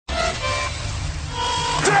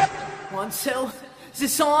1, 2. Is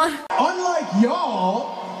this on? Unlike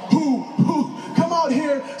y'all, who come out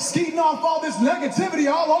here skeeting off all this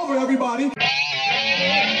negativity all over everybody.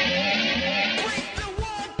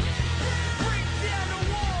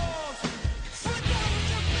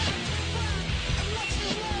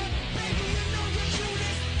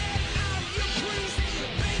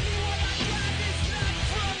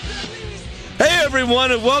 Hey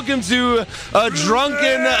everyone, and welcome to a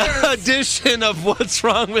drunken edition of What's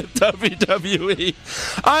Wrong with WWE.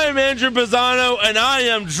 I am Andrew Bazzano, and I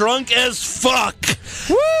am drunk as fuck.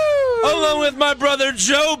 Woo! Along with my brother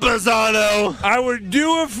Joe Bazzano. I would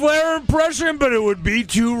do a Flair impression, but it would be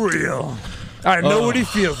too real. I know what he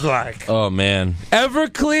feels like. Oh, man.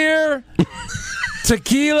 Everclear,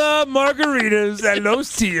 tequila, margaritas, and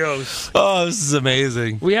Los Tios. Oh, this is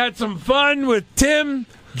amazing. We had some fun with Tim,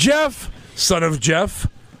 Jeff, son of Jeff.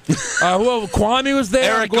 Kwame was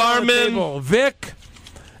there. Eric Garman. Vic.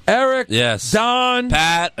 Eric. Yes. Don.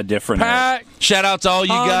 Pat. A different Pat. Shout out to all you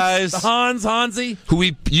guys. Hansi. Who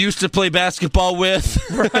we used to play basketball with.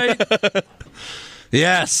 Right.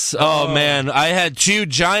 Yes. Oh, man. I had 2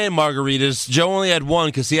 giant margaritas. Joe only had 1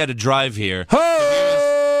 because he had to drive here.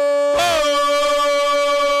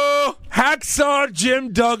 Hacksaw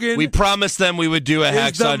Jim Duggan. We promised them we would do a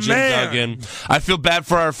Hacksaw Jim Duggan. I feel bad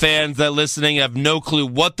for our fans that listening have no clue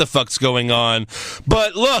what the fuck's going on.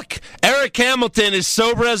 But look, Eric Hamilton is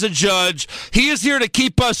sober as a judge. He is here to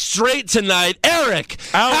keep us straight tonight. Eric,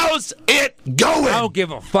 how's it going? I don't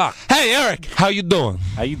give a fuck. Hey, Eric, how you doing?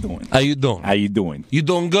 How you doing? How you doing? How you doing? You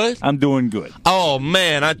doing good? I'm doing good. Oh,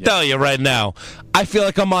 man, I tell you right now, I feel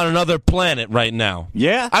like I'm on another planet right now.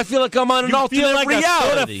 Yeah? I feel like I'm on an alternate feel like reality.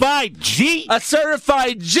 a certified G? A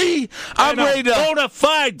certified G. I'm ready to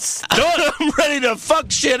bonafide stuff. I'm ready to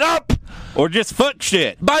fuck shit up. Or just fuck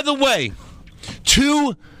shit. By the way,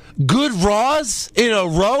 2 good Raws in a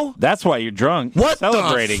row? That's why you're drunk. What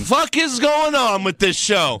Celebrating. the fuck is going on with this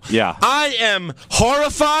show? Yeah. I am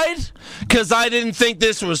horrified because I didn't think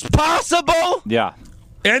this was possible. Yeah.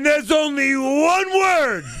 And there's only one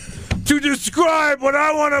word to describe what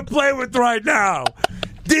I want to play with right now.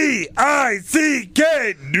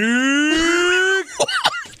 D-I-C-K.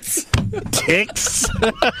 Ticks.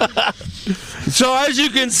 So as you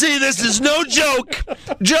can see, this is no joke.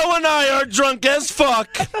 Joe and I are drunk as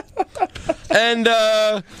fuck. And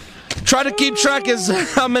try to keep track as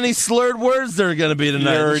how many slurred words there are going to be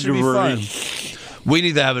tonight. This should be fun. We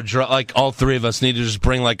need to have all 3 of us need to just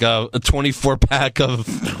bring like a 24-pack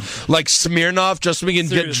of like Smirnoff just so we can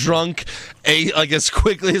get drunk as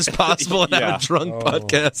quickly as possible and have a drunk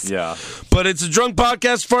podcast. Yeah. But it's a drunk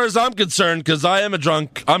podcast as far as I'm concerned because I am a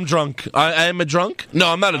drunk. I'm drunk. I am a drunk? No,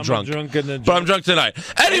 I'm not a drunk. But I'm drunk tonight.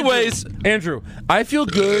 Anyways. Andrew, I feel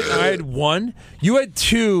good. I had 1. You had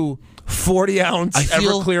 2 40-ounce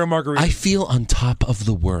Everclear margaritas. I feel on top of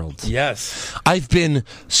the world. Yes. I've been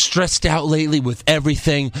stressed out lately with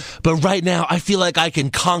everything, but right now I feel like I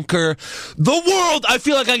can conquer the world. I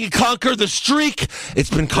feel like I can conquer the streak. It's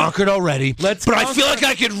been conquered already. I feel like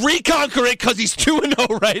I can reconquer it because he's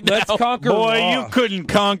 2-0 right now. Let's conquer Boy, Raw. you couldn't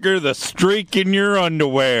conquer the streak in your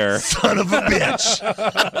underwear. Son of a bitch.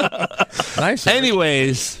 Nice.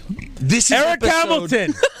 Anyways, this is Eric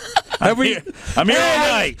Hamilton. I'm here all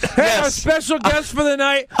night. Hey, our special guest for the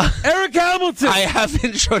night, Eric Hamilton. I have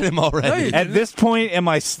introed him already. At this point, am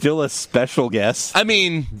I still a special guest? I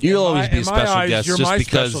mean, you'll always be a special guest you're just my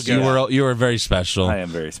because special you were very special. I am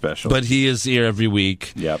very special. But he is here every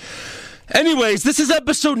week. Yep. Anyways, this is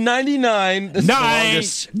episode 99. This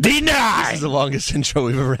is the longest intro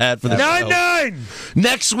we've ever had for the show. 99.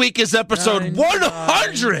 Next week is episode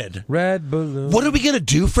 100. Red balloon. What are we going to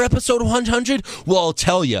do for episode 100? Well, I'll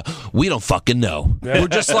tell you. We don't fucking know. We're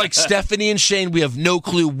just like Stephanie and Shane. We have no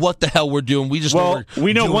clue what the hell we're doing. We just know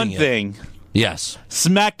we know doing one it. thing. Yes.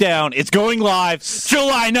 SmackDown, it's going live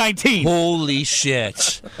July 19th. Holy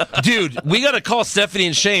shit. Dude, we got to call Stephanie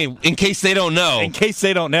and Shane in case they don't know. In case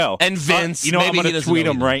they don't know. And Vince, I'm going to tweet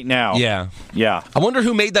them right now. Yeah. Yeah. I wonder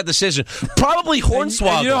who made that decision. Probably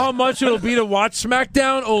Hornswoggle. And you know how much it'll be to watch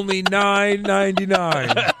SmackDown? Only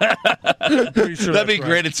 $9.99. Pretty sure That'd be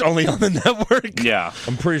great. It's only on the network. Yeah.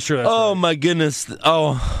 I'm pretty sure that's Oh, right. my goodness.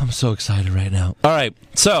 Oh, I'm so excited right now. All right.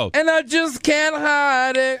 So. And I just can't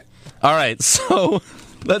hide it. All right. So.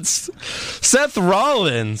 Seth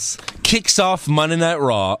Rollins kicks off Monday Night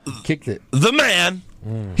Raw. Kicked it. The man.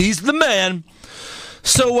 He's the man.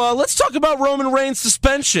 So let's talk about Roman Reigns'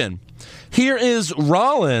 suspension. Here is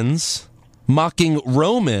Rollins mocking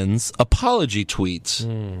Roman's apology tweets.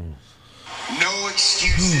 No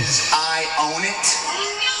excuses. I own it.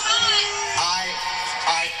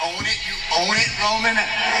 I own it. You own it, Roman.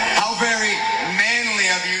 How very manly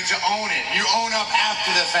of you to own it. You own up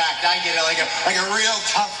after the fact. I get it, like a real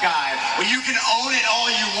tough guy. But you can own it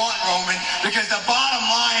all you want, Roman, because the bottom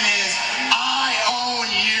line is, I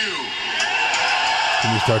own you.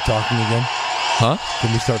 Can we start talking again? Huh?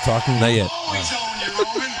 Can we start talking? Not yet. Always own you,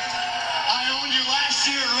 Roman. I owned you last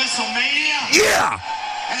year at WrestleMania. Yeah!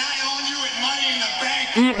 And I own you at Money in the Bank.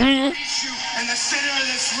 I beat you in the center of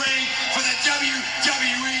this ring for the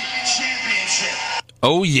WWE Championship.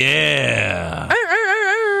 Oh, yeah.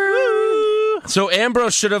 So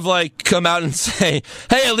Ambrose should have, come out and say,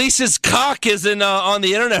 hey, at least his cock isn't on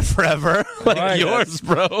the internet forever. Right, yours,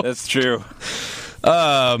 bro. That's true.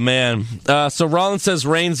 Oh, man. So Rollins says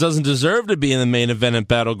Reigns doesn't deserve to be in the main event at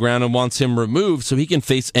Battleground and wants him removed so he can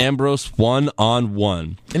face Ambrose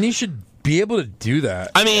one-on-one. And he should be able to do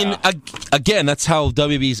that. I mean, again, that's how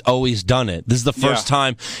WWE's always done it. This is the first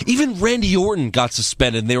time. Even Randy Orton got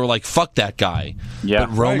suspended, and they were like, fuck that guy. Yeah.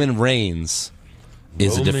 But Roman Reigns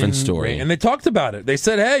is a different story. And they talked about it. They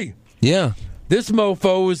said, hey, yeah. this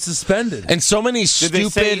mofo is suspended. And so many Did stupid... they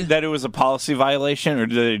say that it was a policy violation, or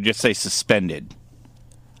did they just say suspended?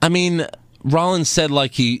 I mean, Rollins said I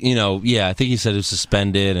think he said it was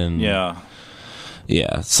suspended. And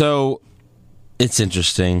Yeah. So... It's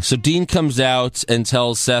interesting. So Dean comes out and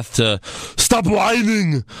tells Seth to stop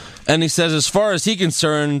whining. And he says, as far as he's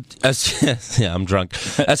concerned, I'm drunk.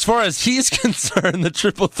 As far as he's concerned, the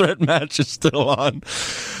triple threat match is still on.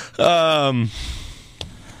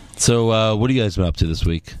 So what have you guys been up to this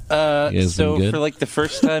week? So for the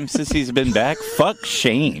first time since he's been back, fuck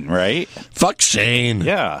Shane, right? Fuck Shane.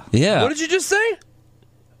 Yeah. Yeah. What did you just say?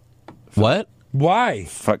 What? Why?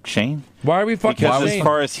 Fuck Shane. Why are we fucking Because Shane? as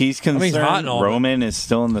far as he's concerned, he's hot and all, Roman is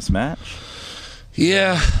still in this match.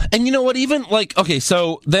 Yeah. And you know what? Even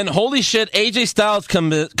so then holy shit, AJ Styles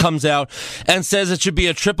comes out and says it should be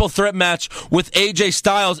a triple threat match with AJ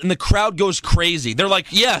Styles, and the crowd goes crazy. They're like,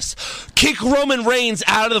 yes, kick Roman Reigns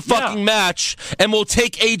out of the fucking match, and we'll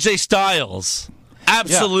take AJ Styles.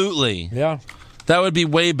 Absolutely. Yeah. That would be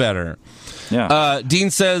way better. Yeah. Dean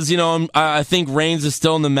says, I think Reigns is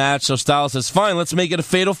still in the match, so Styles says, fine, let's make it a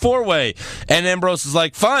fatal four-way. And Ambrose is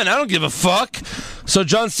like, fine, I don't give a fuck. So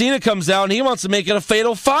John Cena comes out, and he wants to make it a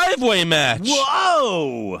fatal five-way match.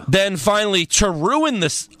 Whoa! Then finally, to ruin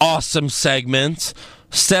this awesome segment,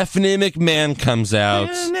 Stephanie McMahon comes out.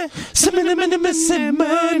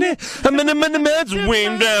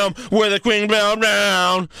 Wing down, where the queen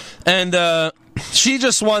down. And she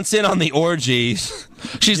just wants in on the orgies.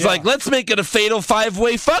 She's like, let's make it a fatal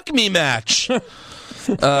five-way fuck me match.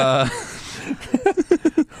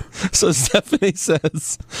 So Stephanie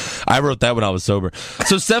says, I wrote that when I was sober.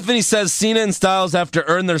 So Stephanie says Cena and Styles have to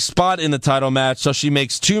earn their spot in the title match, so she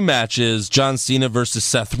makes two matches, John Cena versus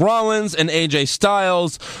Seth Rollins and AJ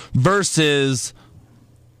Styles versus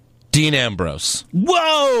Dean Ambrose.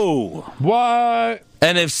 Whoa! What?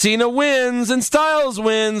 And if Cena wins and Styles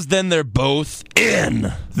wins, then they're both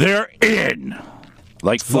in. They're in.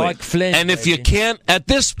 Like Flint. And if you can't, at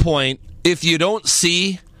this point, if you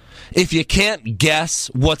can't guess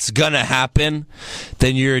what's going to happen,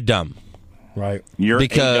 then you're dumb. Right.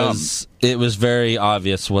 Because it was very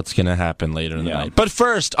obvious what's going to happen later in the night. But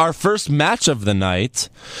first, our first match of the night,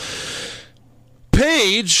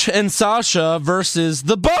 Paige and Sasha versus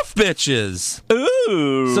the Buff Bitches.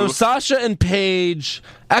 Ooh. So Sasha and Paige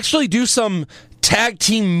actually do some tag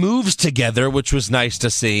team moves together, which was nice to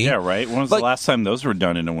see. Yeah, right? When was the last time those were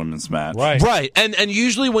done in a women's match? Right. And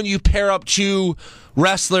usually when you pair up two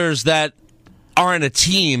wrestlers that are in a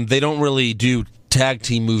team, they don't really do tag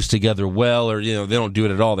team moves together well, or they don't do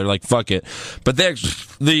it at all. They're like, fuck it. But they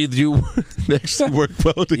actually work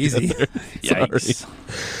well together. Easy. Yikes.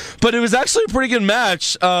 But it was actually a pretty good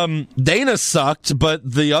match. Dana sucked,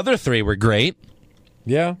 but the other three were great.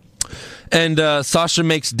 Yeah. And Sasha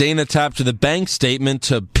makes Dana tap to the bank statement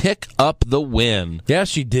to pick up the win. Yeah,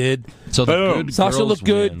 she did. So the good Sasha girls looked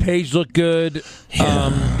good. win. Paige looked good.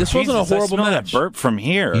 This wasn't a horrible I smell match. That burp from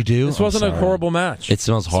here. You do? This wasn't a horrible match. It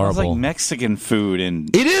smells horrible. Smells like Mexican food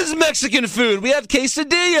and it is Mexican food. We had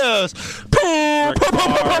quesadillas.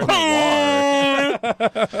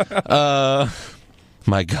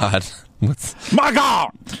 My God. My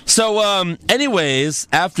God! So, anyways,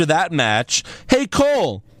 after that match, hey,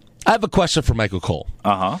 Cole, I have a question for Michael Cole.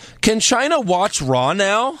 Uh-huh. Can China watch Raw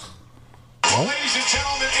now? Ladies and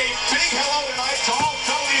gentlemen, a big hello tonight to all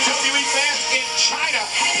WWE fans in China.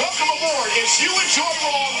 Welcome aboard as you enjoy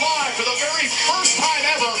Raw live for the very first time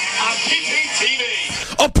ever on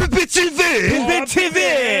PPTV. Oh, PPTV!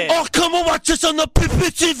 PPTV! Oh, come and watch us on the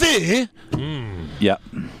PPTV! Yeah.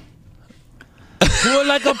 Well,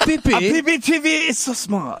 like a pee-pee. PPTV is so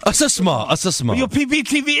small. So small. So small. Your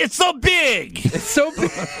PPTV, it's so big. It's so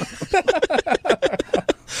big.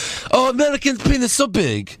 Oh, American penis so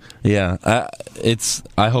big. Yeah,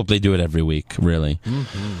 I hope they do it every week. Really.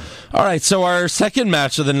 Mm-hmm. All right. So our second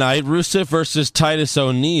match of the night: Rusev versus Titus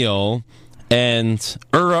O'Neil, and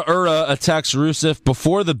Ura attacks Rusev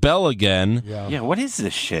before the bell again. Yeah. What is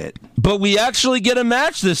this shit? But we actually get a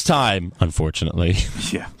match this time, unfortunately.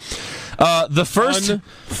 Yeah. The first,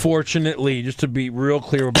 unfortunately, just to be real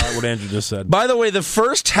clear about what Andrew just said. By the way, the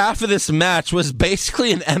first half of this match was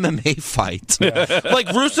basically an MMA fight. Yeah. Like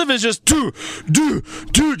Rusev is just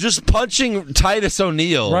just punching Titus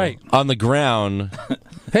O'Neil on the ground.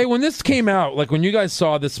 Hey, when this came out, like when you guys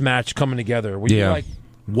saw this match coming together, were you like,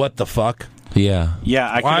 "What the fuck"? Yeah,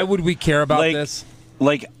 yeah. Why would we care about this?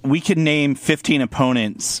 Like, we can name 15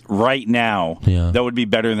 opponents right now that would be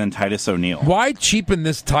better than Titus O'Neil. Why cheapen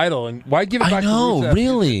this title? And why give it back to Rusev?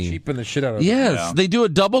 Really? Cheapen the shit out of it. Yes, they do a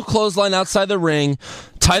double clothesline outside the ring.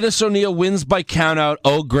 Titus O'Neil wins by countout.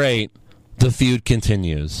 Oh, great. The feud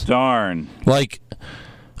continues. Darn. Like,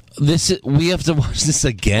 we have to watch this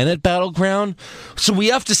again at Battleground? So we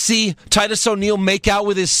have to see Titus O'Neil make out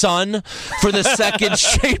with his son for the second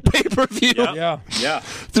straight pay-per-view? Yeah.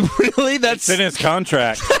 Really? That's in his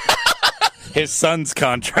contract. His son's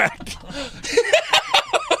contract.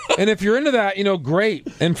 And if you're into that, great.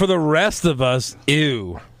 And for the rest of us,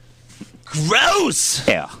 ew. Gross!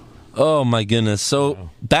 Yeah. Oh, my goodness. So,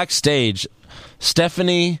 backstage,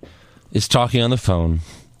 Stephanie is talking on the phone.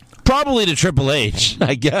 Probably to Triple H,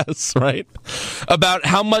 I guess, right? About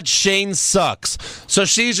how much Shane sucks. So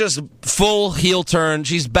she's just full heel turn.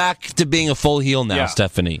 She's back to being a full heel now,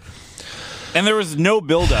 Stephanie. And there was no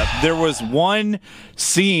build-up. There was one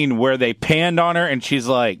scene where they panned on her, and she's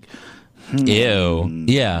like, ew.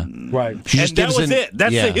 Yeah. Right. She just that was it.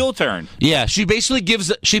 That's the heel turn. Yeah, she basically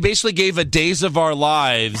gave a Days of Our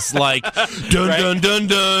Lives, like, dun, dun, dun,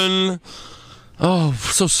 dun. Oh,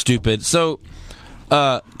 so stupid. So...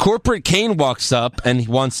 Corporate Kane walks up and he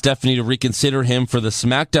wants Stephanie to reconsider him for the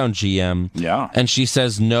SmackDown GM. Yeah. And she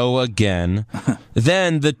says no again.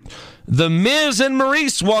 Then the Miz and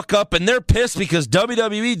Maurice walk up and they're pissed because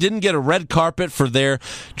WWE didn't get a red carpet for their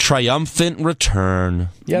triumphant return.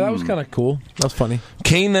 Yeah, that was kind of cool. That was funny.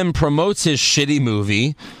 Kane then promotes his shitty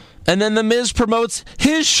movie. And then The Miz promotes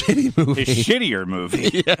his shitty movie. His shittier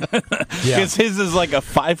movie. Yeah. Because his is like a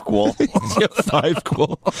 5-quel.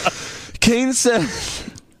 Kane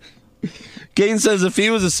says if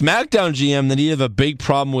he was a SmackDown GM, then he'd have a big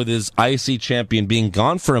problem with his IC champion being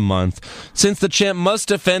gone for a month, since the champ must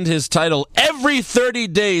defend his title every 30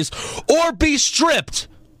 days or be stripped.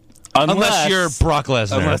 Unless you're Brock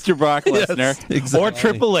Lesnar. Unless you're Brock Lesnar. Yes, exactly. Or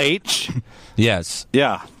Triple H. Yes.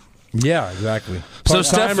 Yeah. Yeah, exactly. So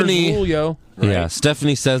Stephanie, rule,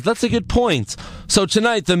 Stephanie says that's a good point. So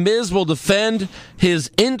tonight, The Miz will defend his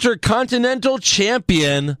Intercontinental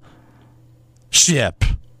Championship.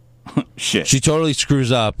 Shit. She totally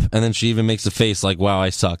screws up, and then she even makes a face like, "Wow, I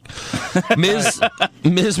suck." Miz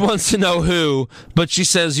wants to know who, but she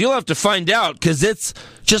says you'll have to find out because it's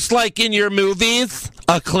just like in your movies,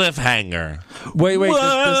 a cliffhanger. Wait,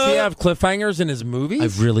 does he have cliffhangers in his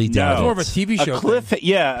movies? I really doubt It's more of a TV show. A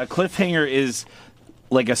cliffhanger is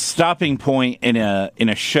like a stopping point in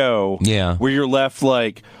a show. Yeah. Where you're left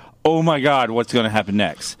like, oh my god, what's going to happen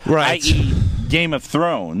next? Right. I.e., Game of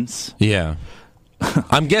Thrones. Yeah.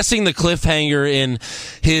 I'm guessing the cliffhanger in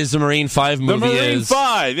his Marine 5 movie The Marine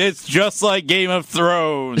 5. It's just like Game of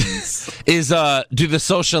Thrones. is do the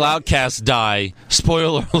social outcasts die?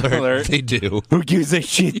 Spoiler alert. They do. Who gives a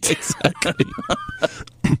shit? Exactly.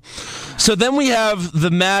 So then we have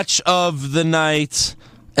the match of the night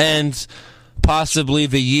and possibly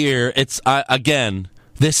the year. It's again,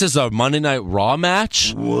 this is a Monday Night Raw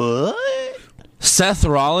match. What? Seth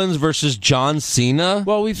Rollins versus John Cena.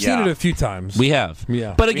 Well, we've seen it a few times. We have.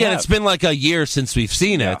 Yeah. But again, it's been like a year since we've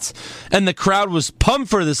seen it. And the crowd was pumped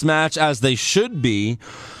for this match, as they should be.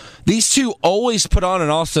 These two always put on an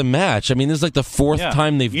awesome match. I mean, this is like the fourth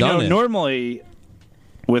time they've done it. Normally,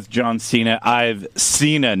 with John Cena, I've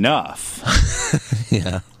seen enough.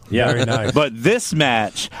 Yeah. Yeah, very nice. But this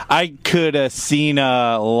match, I could have seen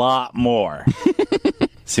a lot more.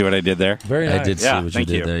 See what I did there? Very nice. I did see what you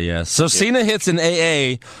did there, yeah. So Cena hits an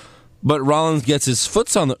AA, but Rollins gets his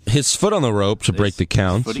foot on the rope to break the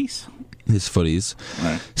count. His footies.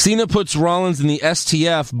 Right. Cena puts Rollins in the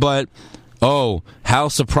STF, but, oh, how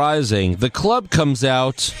surprising. The club comes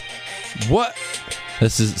out. What?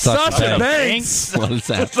 This is Sasha Banks. What is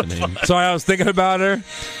happening? Sorry, I was thinking about her.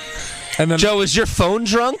 And then Joe, is your phone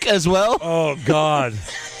drunk as well? Oh, God.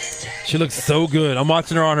 She looks so good. I'm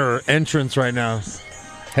watching her on her entrance right now.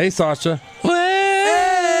 Hey, Sasha.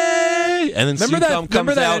 Hey! And then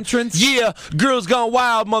Remember that out. entrance? Yeah, girls gone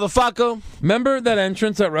wild, motherfucker. Remember that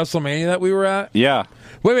entrance at WrestleMania that we were at? Yeah.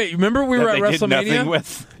 Wait. Remember we were at They did nothing WrestleMania?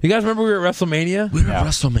 with. You guys remember we were at WrestleMania? We were at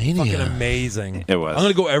WrestleMania. Fucking amazing. It was. I'm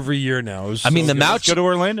going to go every year now. It was I mean, so the good. match. Go to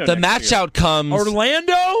Orlando. The next match year. outcomes.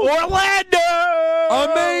 Orlando?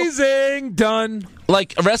 Amazing. Done.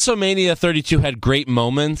 Like, WrestleMania 32 had great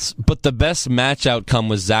moments, but the best match outcome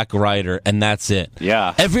was Zack Ryder, and that's it.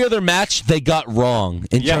 Yeah. Every other match, they got wrong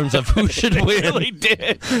in terms of who should They win. really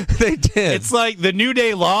did. They did. It's like the New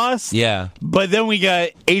Day lost. Yeah. But then we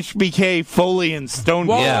got HBK, Foley, and Stone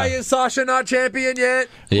Cold. Why is Sasha not champion yet?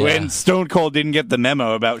 Yeah. When Stone Cold didn't get the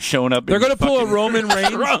memo about showing up. They're going going to to pull a Roman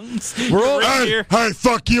Reigns. Runs. We're all, Here. Hey,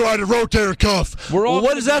 fuck you! I had a rotator cuff. we're all Well,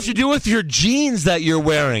 what does that have to do with your jeans that you're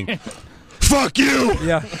wearing? Fuck you!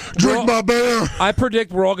 Yeah. Drink my beer. I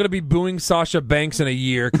predict we're all going to be booing Sasha Banks in a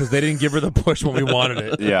year because they didn't give her the push when we wanted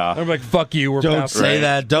it. Yeah. I'm like, fuck you. We're Don't past say it.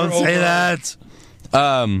 that. Don't We're say over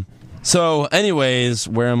that. So, anyways,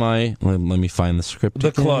 where am I? Let me find the script. The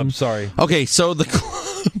again. club, sorry. Okay, so the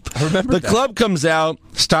club. I remember The that. club comes out.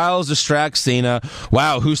 Styles distracts Cena.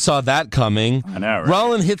 Wow, who saw that coming? I know, right?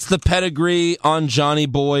 Rollins hits the pedigree on Johnny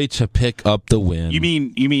Boy to pick up the win. You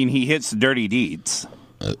mean he hits Dirty Deeds?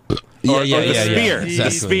 yeah, Or the spear. exactly.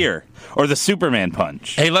 The spear. Or the Superman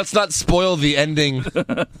punch. Hey, let's not spoil the ending.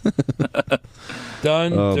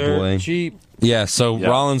 Done, Oh, dirt, boy. cheap. Yeah, so Yeah.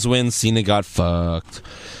 Rollins wins. Cena got fucked.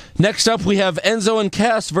 Next up, we have Enzo and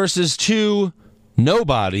Cass versus two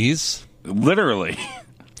nobodies. Literally.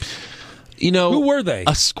 You know, Who were they?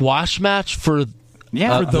 A squash match for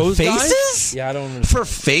Yeah. For those guys? faces? Yeah, I don't. For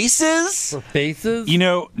faces? For faces? You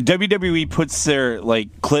know, WWE puts their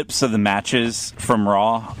clips of the matches from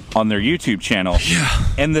Raw on their YouTube channel. Yeah.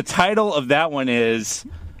 And the title of that one is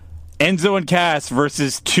Enzo and Cass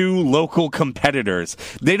versus two local competitors.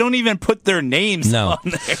 They don't even put their names on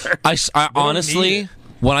there. I need honestly, it.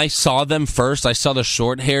 when I saw them first, I saw the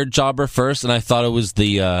short-haired jobber first, and I thought it was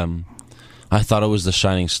the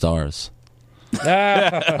Shining Stars.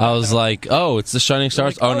 I was like, oh, it's the Shining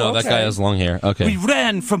Stars? Like, oh, no, that guy okay. has long hair. Okay. We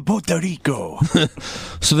ran from Puerto Rico.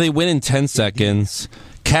 So they win in 10 seconds.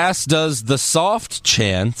 Cass does the soft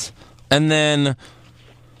chant, and then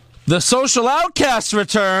the social outcasts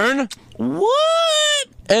return. What?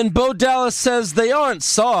 And Bo Dallas says they aren't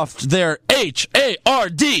soft, they're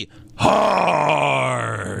H-A-R-D.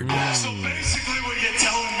 Hard. So basically what you're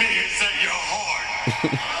telling me is that you're hard.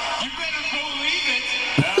 You better believe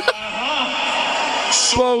it.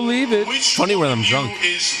 So Believe it. which Funny when one I'm of drunk.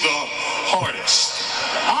 you is the hardest?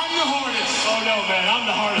 I'm the hardest. Oh no, man, I'm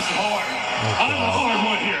the hardest of hard. I'm the hard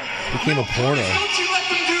one here. Became a porno. Don't you let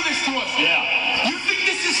them do this to us. Yeah. You think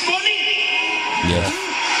this is funny? Yes.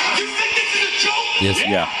 You think this is a joke? Yes.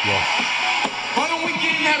 Yeah. Why don't we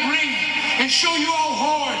get in that ring and show you how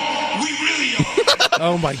hard we really are?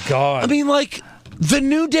 Oh my god. I mean, like, the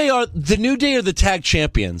New Day are the tag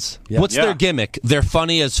champions. What's Yeah. their gimmick? They're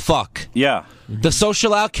funny as fuck. Yeah. The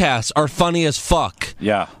social outcasts are funny as fuck.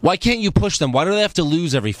 Yeah. Why can't you push them? Why do they have to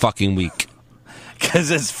lose every fucking week? Because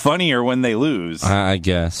it's funnier when they lose. I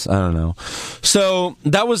guess. I don't know. So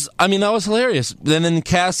that was hilarious. And then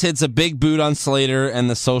Cass hits a big boot on Slater, and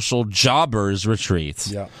the social jobbers retreat.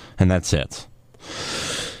 Yeah. And that's it.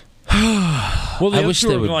 well, the I other wish two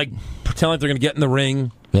they are would- gonna, pretend like they're going to get in the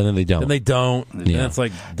ring, And then they don't. and they don't. And Yeah. it's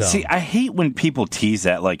like, dumb. See, I hate when people tease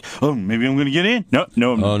that, oh, maybe I'm going to get in. No,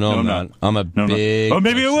 Oh, no, I'm not. I'm a No, big... Oh,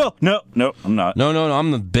 maybe I will. No, I'm not. No,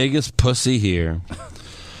 I'm the biggest pussy here.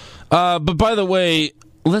 But by the way,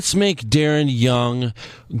 let's make Darren Young...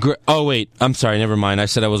 Oh, wait. I'm sorry. Never mind. I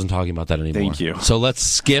said I wasn't talking about that anymore. Thank you. So let's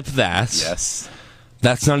skip that. Yes.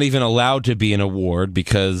 That's not even allowed to be an award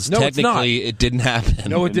because No, it's not. technically it didn't happen.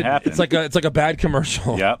 no, it Didn't didn't. happen. It's like a bad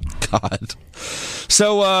commercial. Yep. God.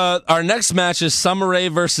 So our next match is Summer Rae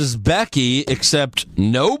versus Becky, except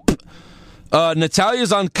nope.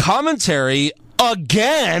 Natalia's on commentary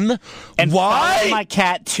again. And why? follow my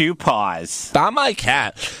cat 2 paws. Not my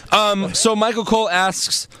cat. So Michael Cole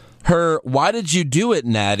asks her, "Why did you do it,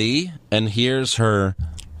 Natty?" And here's her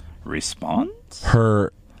Response?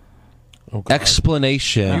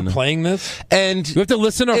 explanation. Are you playing this? And You have to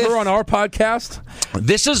listen to If- her on our podcast?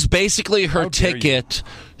 this is basically her How dare you. ticket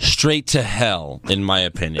straight to hell, in my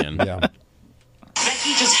opinion. Yeah.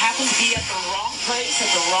 Becky just happened to be at the wrong place at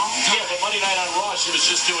the wrong time. Yeah, but Monday night on Raw, she was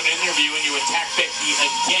just doing an interview and you attacked Becky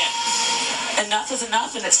again. Enough is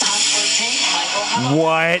enough, and it's time for a change, Michael. How about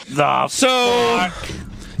What the So,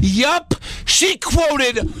 yup, she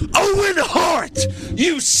quoted Owen Hart,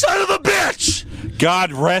 you son of a bitch!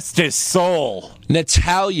 God rest his soul.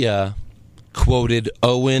 Natalia quoted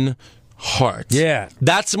Owen Hart. Yeah.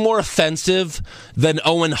 That's more offensive than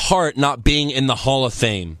Owen Hart not being in the Hall of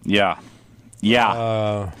Fame. Yeah.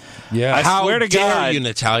 Yeah. I How swear to dare God. you,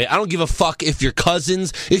 Natalia? I don't give a fuck if you're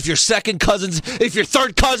cousins, if you're second cousins, if you're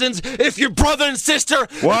third cousins, if you're brother and sister,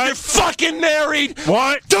 if What? you're fucking married.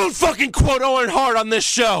 What? Don't fucking quote Owen Hart on this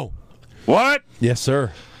show. What? Yes,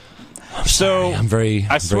 sir. So I'm very.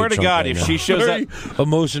 I swear to drunk God, right if now. she shows Very up,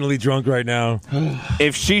 emotionally drunk right now.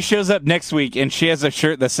 if she shows up next week and she has a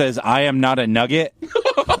shirt that says "I am not a nugget,"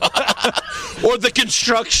 or the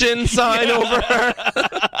construction sign over her.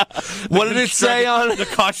 What did it say on the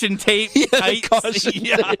caution tape? the tights? caution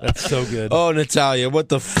Yeah. tape. That's so good. Oh, Natalia, what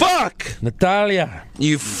the fuck? Natalia.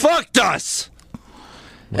 You fucked us.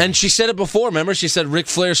 And she said it before. Remember, she said Ric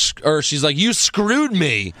Flair, or she's like, "You screwed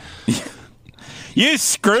me. You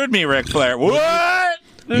screwed me, Ric Flair. What?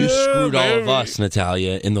 You screwed all of us,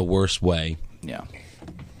 Natalia, in the worst way." Yeah.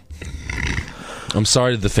 I'm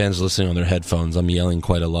sorry to the fans listening on their headphones. I'm yelling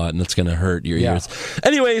quite a lot, and it's going to hurt your Yeah. ears.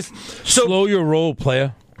 Anyways, so Slow your roll,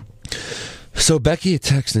 playa. Becky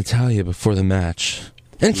attacks Natalia before the match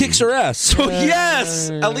and kicks her ass. So yes,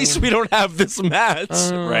 at least we don't have this match,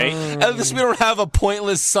 Right? At least we don't have a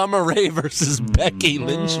pointless Summer Rae versus Becky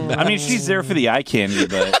Lynch match. I mean, she's there for the eye candy,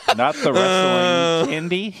 but not the wrestling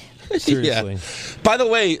candy. Seriously. By the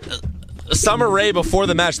way, Summer Rae before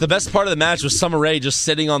the match, the best part of the match was Summer Rae just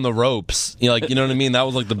sitting on the ropes. You know, like, you know what I mean? That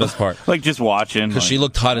was like the best part. Like just watching. Because she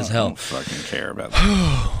looked hot as I hell. don't fucking care about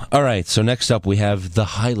that. All right, so next up we have the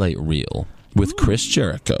highlight reel with Chris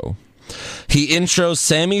Jericho. He intros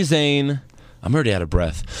Sami Zayn. I'm already out of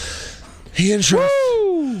breath. He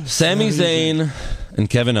intros Sami Zayn and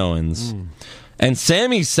Kevin Owens. And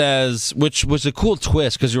Sami says, which was a cool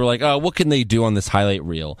twist because you were like, oh, what can they do on this highlight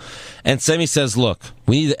reel? And Sami says, look,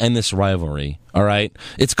 we need to end this rivalry, all right?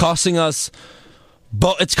 It's costing us...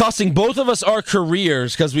 it's costing both of us our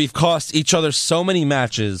careers because we've cost each other so many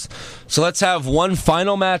matches. So let's have one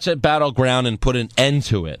final match at Battleground and put an end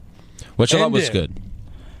to it, which I thought was good.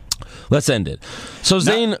 Let's end it. So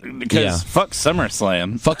Zayn, Because fuck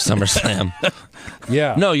SummerSlam. fuck SummerSlam.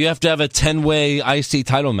 Yeah. No, you have to have a 10-way IC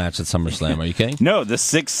title match at SummerSlam. Are you kidding? No, the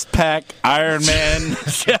 6-pack Iron Man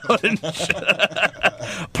challenge.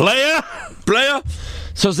 Player.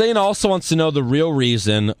 So Zayn also wants to know the real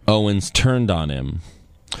reason Owens turned on him.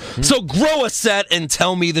 So grow a set and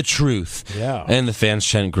tell me the truth. Yeah. And the fans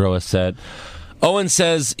chant grow a set. Owen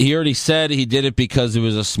says he already said he did it because it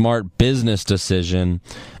was a smart business decision.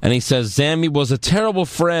 And he says Sami was a terrible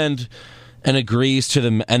friend and agrees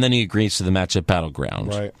to and then he agrees to the match at Battleground.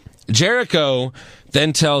 Right. Jericho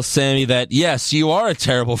then tells Sami that, yes, you are a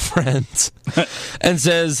terrible friend, and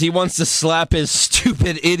says he wants to slap his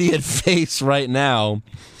stupid idiot face right now.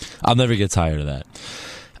 I'll never get tired of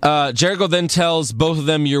that. Jericho then tells both of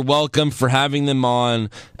them you're welcome for having them on,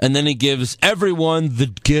 and then he gives everyone the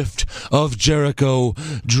gift of Jericho.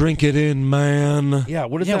 Drink it in, man. Yeah,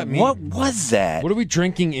 what does Yeah, that mean? what was that? What are we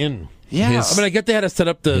drinking in? Yeah. I mean, I get they had to set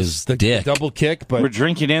up His the dick. double kick, but We're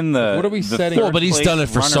drinking in the. What are we the setting- third Well, but he's place done it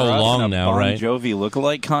for so runner-up long in a now, Bon right? Jovi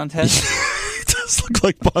lookalike contest. It does look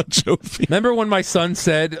like Bon Jovi. remember when my son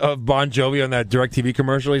said of Bon Jovi on that DirecTV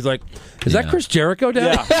commercial? He's like, "Is that Chris Jericho,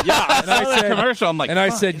 Dad?" yeah. I saw I that said- commercial. I'm like, and I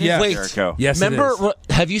fuck, said, it is yeah. Wait. Jericho. Yes, Remember, it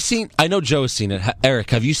is. have you seen, I know Joe's seen it. Eric,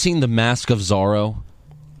 have you seen The Mask of Zorro?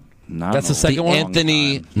 Not That's the in a second The one?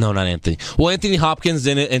 Anthony, no, not Anthony. Well, Anthony Hopkins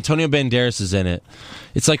in it. Antonio Banderas is in it.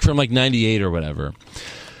 It's like from like '98 or whatever.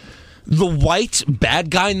 The white bad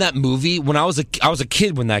guy in that movie, when I was a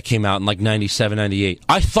kid when that came out in like '97, '98.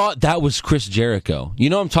 I thought that was Chris Jericho. You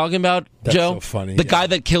know what I'm talking about, That's Joe? so funny, The yeah. guy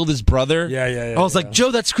that killed his brother. Yeah, I was yeah. like,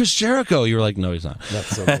 Joe, that's Chris Jericho. You were like, no, he's not.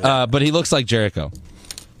 That's so good. But he looks like Jericho.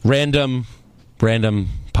 Random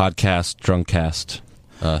podcast, drunkcast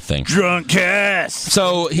thing. Drunk cast.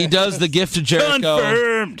 So he does the gift of Jericho.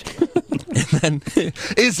 Confirmed. And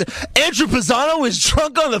is Andrew Pisano is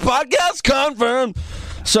drunk on the podcast? Confirmed.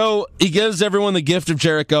 So he gives everyone the gift of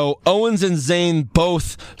Jericho. Owens and Zayn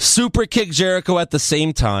both super kick Jericho at the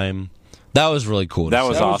same time. That was really cool. That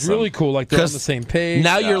was That was awesome. really cool. Like they're on the 'Cause same page.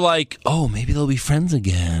 Now you're like, oh, maybe they'll be friends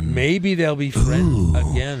again. Maybe they'll be friends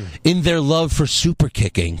again. In their love for super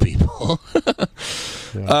kicking people.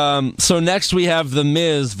 So next we have The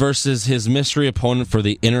Miz versus his mystery opponent for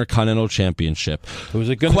the Intercontinental Championship. Who's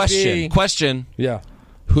it going to be? Question. Yeah.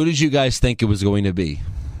 Who did you guys think it was going to be?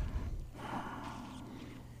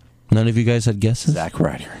 None of you guys had guesses? Zack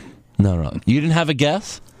Ryder. No. You didn't have a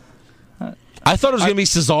guess? I thought it was going to be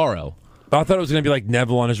Cesaro. I thought it was going to be like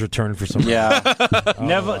Neville on his return for some reason.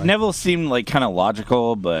 Yeah. Neville seemed like kind of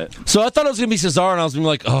logical, but So I thought it was going to be Cesaro, and I was going to be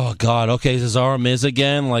like, oh, God, okay, Cesaro, Miz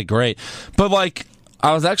again? Like, great. But, like,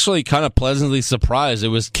 I was actually kind of pleasantly surprised it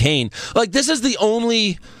was Kane. Like, this is the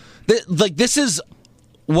only... this is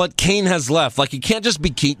what Kane has left. Like, he can't just be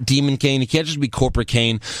Demon Kane. He can't just be Corporate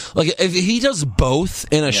Kane. Like, if he does both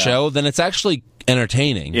in a show, then it's actually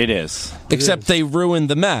entertaining. It is. Except they ruined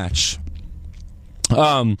the match.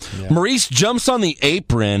 Maurice jumps on the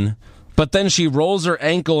apron, but then she rolls her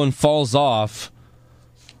ankle and falls off.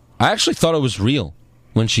 I actually thought it was real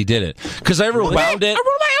when she did it. Because I rewound it. I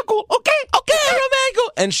rolled my ankle. Okay, I rolled my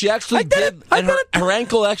ankle. And she actually did. And her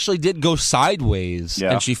ankle actually did go sideways.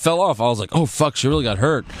 Yeah. And she fell off. I was like, oh, fuck, she really got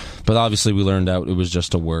hurt. But obviously we learned out it was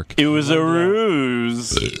just a work. It was a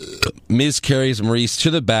ruse. Miz carries Maurice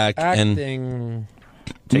to the back. Acting.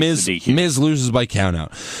 And Miz loses by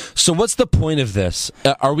countout. So what's the point of this?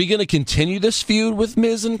 Are we going to continue this feud with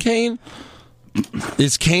Miz and Kane?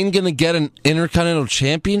 Is Kane going to get an Intercontinental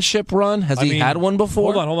Championship run? Has he had one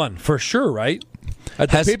before? Hold on. For sure, right? At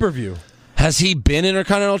the pay-per-view. Has he been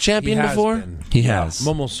Intercontinental Champion before? He has. I'm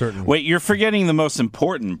almost certain. Wait, you're forgetting the most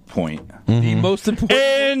important point. Mm-hmm. The most important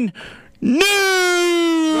And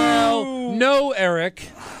no, Eric,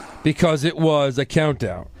 because it was a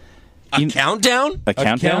countdown. A countdown? A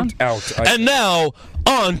countdown? And now,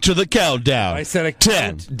 on to the countdown. I said a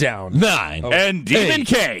 10, countdown. 9, and Demon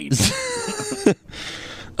Kane.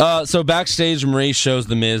 So backstage, Marie shows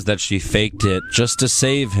The Miz that she faked it just to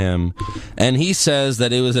save him, and he says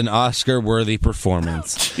that it was an Oscar-worthy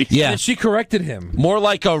performance. Yeah, and she corrected him. More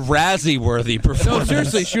like a Razzie-worthy performance. No,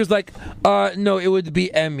 seriously, she was like, no, it would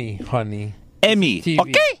be Emmy, honey. Emmy. TV.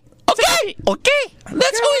 Okay.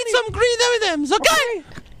 Let's go eat some green M&Ms, okay?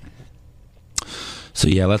 So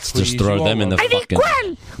yeah, let's just throw them in the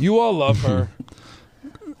fucking... You all love her.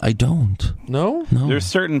 I don't. No? There's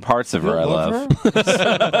certain parts of her I love.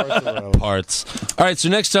 Parts. All right, so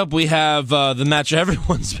next up we have the match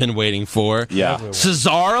everyone's been waiting for. Yeah.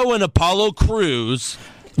 Cesaro and Apollo Crews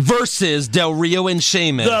versus Del Rio and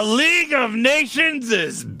Sheamus. The League of Nations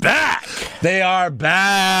is back. They are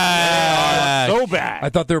back. So back. I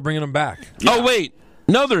thought they were bringing them back. Yeah. Oh, wait.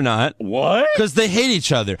 No, they're not. What? Because they hate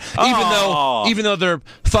each other. Even though they're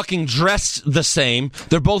fucking dressed the same,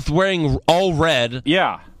 they're both wearing all red.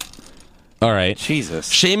 Yeah. All right. Jesus.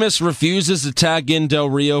 Sheamus refuses to tag in Del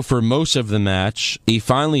Rio for most of the match. He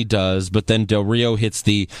finally does, but then Del Rio hits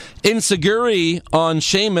the Insiguri on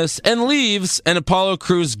Sheamus and leaves, and Apollo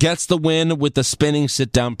Crews gets the win with the spinning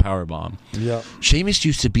sit-down powerbomb. Yeah. Sheamus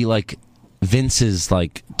used to be like Vince's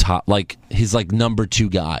like top, like his like number 2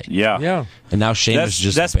 guy. Yeah. And now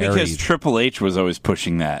Sheamus that's buried. because Triple H was always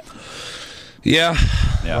pushing that. Yeah.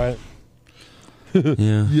 Right.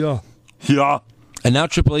 Yeah. And now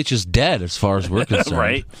Triple H is dead, as far as we're concerned.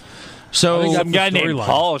 Right. So some guy named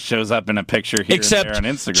Paul shows up in a picture here except and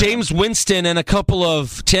there on Instagram. James Winston and a couple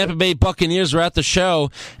of Tampa Bay Buccaneers were at the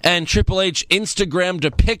show, and Triple H Instagrammed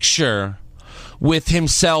a picture with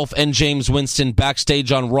himself and James Winston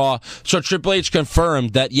backstage on Raw. So Triple H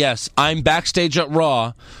confirmed that, yes, I'm backstage at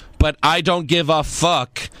Raw, but I don't give a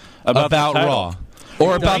fuck about Raw.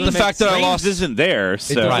 Or about the fact that I lost. Isn't there,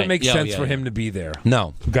 so. It doesn't make sense for him to be there.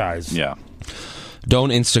 No. Guys. Yeah.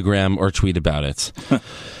 Don't Instagram or tweet about it.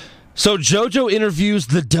 So JoJo interviews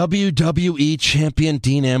the WWE champion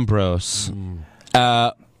Dean Ambrose.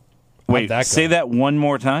 Wait, say that one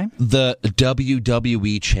more time? The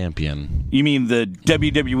WWE champion. You mean the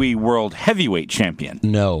WWE World Heavyweight Champion?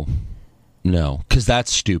 No, because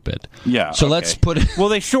that's stupid. Yeah. So let's put it... Well,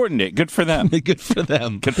 they shortened it. Good for them. Good for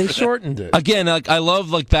them. They shortened it. Again, I love,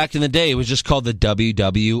 like, back in the day, it was just called the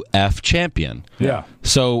WWF champion. Yeah.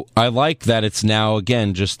 So I like that it's now,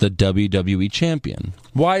 again, just the WWE champion.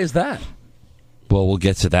 Why is that? Well, we'll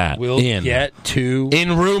get to that.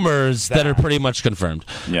 In rumors that are pretty much confirmed.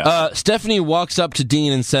 Yeah. Stephanie walks up to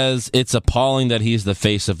Dean and says it's appalling that he's the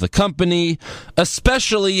face of the company,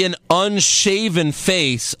 especially an unshaven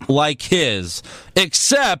face like his.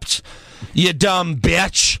 Except, you dumb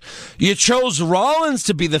bitch, you chose Rollins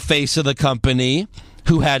to be the face of the company,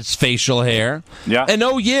 who has facial hair. Yeah. And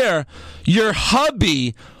oh yeah, your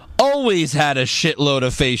hubby always had a shitload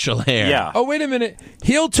of facial hair. Yeah. Oh, wait a minute.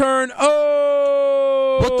 Heel turn.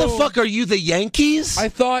 Oh! What the fuck? Are you the Yankees? I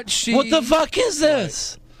thought she... What the fuck is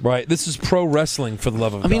this? Right. This is pro wrestling, for the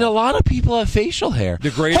love of God. I mean, a lot of people have facial hair.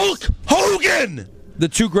 The greatest... Hulk Hogan! The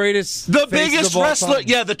two greatest... The biggest wrestler...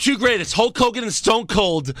 Yeah, the two greatest. Hulk Hogan and Stone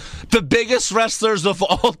Cold. The biggest wrestlers of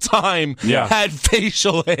all time had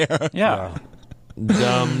facial hair. Yeah.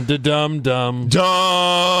 Dumb. Andre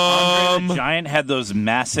the Giant had those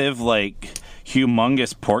massive, like,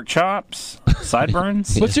 humongous pork chops,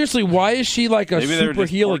 sideburns. But seriously, why is she like a Maybe they were super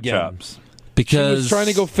just heel pork again? chops. Because She was trying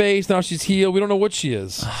to go face, now she's heel. We don't know what she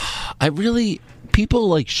is. People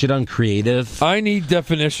like shit on creative. I need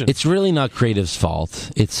definition. It's really not creative's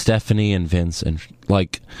fault. It's Stephanie and Vince, and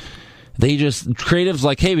like they just creative's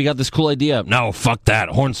like, hey, we got this cool idea. No, fuck that.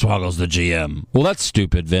 Hornswoggle's the GM. Well, that's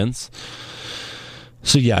stupid, Vince.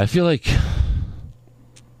 So yeah, I feel like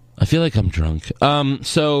I'm drunk.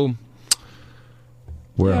 So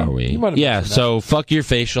where are we? Yeah, so fuck your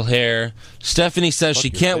facial hair. Stephanie says she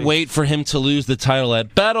can't wait for him to lose the title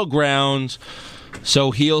at Battleground.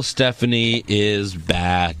 So heel Stephanie is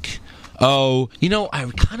back. Oh,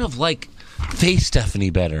 I kind of like face Stephanie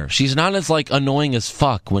better. She's not as like annoying as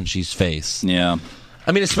fuck when she's face. Yeah.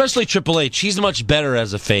 I mean, especially Triple H. He's much better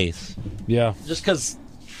as a face. Yeah. Just because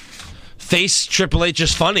face Triple H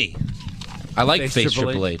is funny. I like face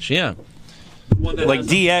Triple H. Yeah. Like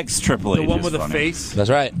DX Triple H. The one with funny. a face? That's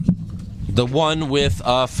right. The one with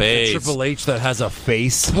a face. Triple H that has a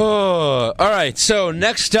face. All right, so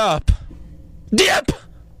next up, Dip!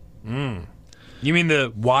 You mean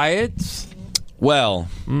the Wyatts? Well,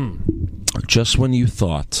 just when you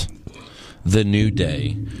thought the New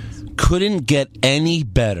Day couldn't get any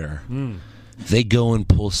better, they go and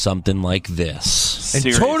pull something like this. And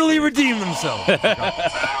Seriously. totally redeem themselves. I forgot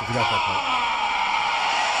that part.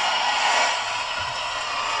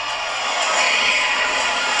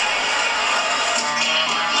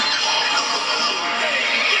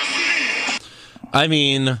 I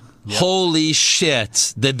mean, holy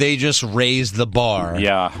shit, did they just raise the bar?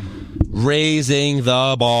 Yeah. Raising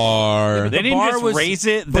the bar. They didn't bar just was- raise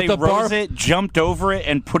it, but they the bar- rose it, jumped over it,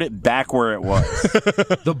 and put it back where it was.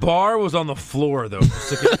 The bar was on the floor, though. Just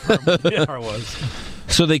to confirm what the bar was.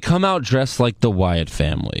 So they come out dressed like the Wyatt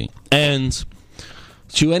family. And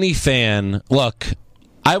to any fan, look,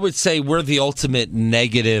 I would say we're the ultimate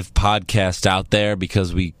negative podcast out there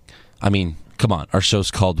because come on, our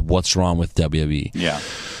show's called What's Wrong with WWE. Yeah.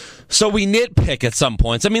 So we nitpick at some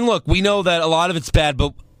points. I mean, look, we know that a lot of it's bad,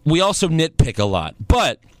 but we also nitpick a lot.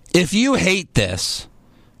 But if you hate this,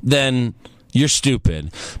 then you're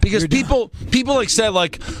stupid. Because people like said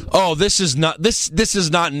like, oh, this is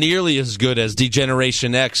not nearly as good as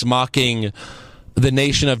Degeneration X mocking the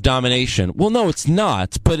Nation of Domination. Well, no, it's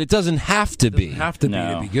not, but it doesn't have to be.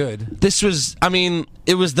 To be good. This was,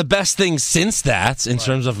 it was the best thing since that in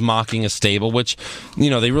terms of mocking a stable, which,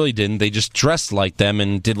 they really didn't. They just dressed like them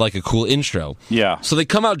and did like a cool intro. Yeah. So they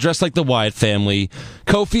come out dressed like the Wyatt family.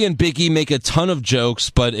 Kofi and Big E make a ton of jokes,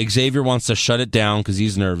 but Xavier wants to shut it down because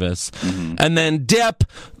he's nervous. Mm-hmm. And then Dip,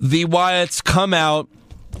 the Wyatts come out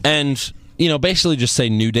and, basically just say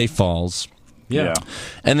New Day falls. Yeah.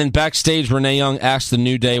 And then backstage, Renee Young asked the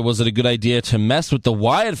New Day, was it a good idea to mess with the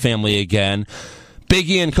Wyatt family again? Big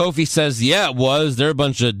E and Kofi says, yeah, it was. They're a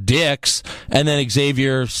bunch of dicks. And then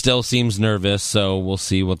Xavier still seems nervous, so we'll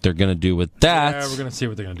see what they're going to do with that. Yeah, we're going to see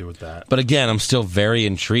what they're going to do with that. But again, I'm still very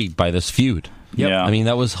intrigued by this feud. Yep. Yeah.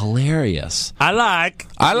 That was hilarious. I like.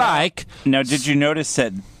 Now, did you notice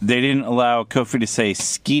that they didn't allow Kofi to say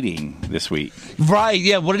skeeting this week? Right,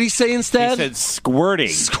 yeah. What did he say instead? He said squirting.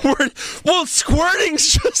 Well,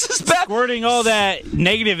 squirting's just as bad. Squirting all that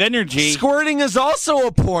negative energy. Squirting is also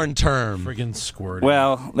a porn term. Friggin' squirting.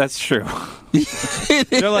 Well, that's true.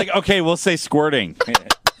 They're like, okay, we'll say squirting.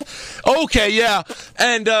 Okay, yeah.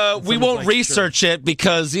 And we won't research it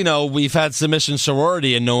because, we've had submission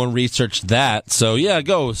sorority and no one researched that. So, yeah,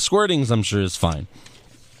 go. Squirting's, I'm sure, is fine.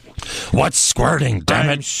 What's squirting? Damn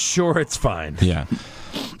it. I'm sure it's fine. Yeah.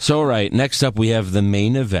 So, all right, next up we have the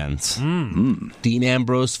main event. Dean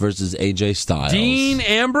Ambrose versus AJ Styles. Dean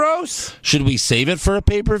Ambrose? Should we save it for a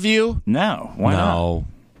pay-per-view? No. Why not?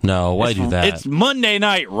 No, why do that? It's Monday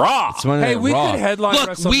Night Raw. It's Monday Hey, Night we Raw. could headline Look,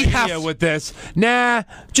 WrestleMania with this. Nah,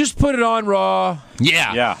 just put it on Raw.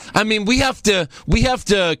 Yeah. Yeah. We have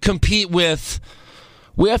to compete with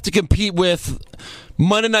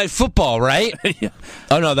Monday Night Football, right? Yeah.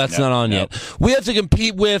 Oh no, that's not on yet. We have to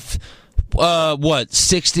compete with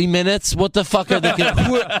 60 Minutes? What the fuck are they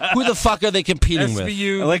who the fuck are they competing with?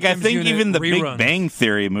 SVU, Like, I think Unit even the reruns. Big Bang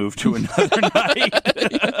Theory moved to another night.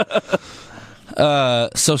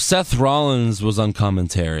 So Seth Rollins was on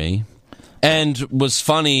commentary and was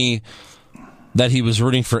funny that he was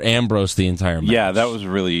rooting for Ambrose the entire match. Yeah, that was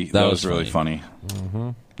really funny.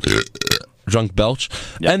 Drunk belch.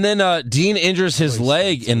 Yep. And then Dean injures his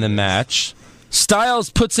leg in the match. Styles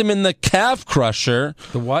puts him in the calf crusher.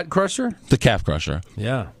 The what crusher? The calf crusher.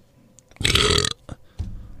 Yeah.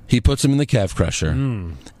 He puts him in the calf crusher.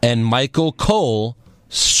 And Michael Cole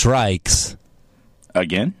strikes.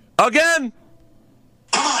 Again? Again!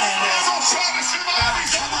 Come on, Ambrose.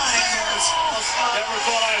 Come on, Ambrose. Never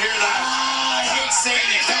thought I'd hear that. I hate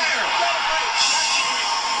saying it.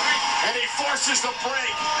 And he forces the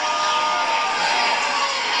break.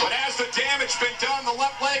 But as the damage been done, the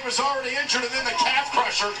left leg was already injured, and then the calf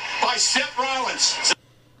crusher by Seth Rollins.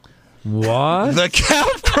 What? The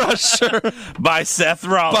Calf Crusher by Seth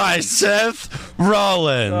Rollins. by Seth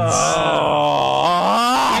Rollins.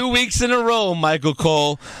 2 weeks in a row, Michael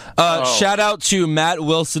Cole. Shout out to Matt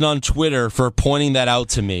Wilson on Twitter for pointing that out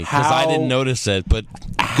to me because I didn't notice it. But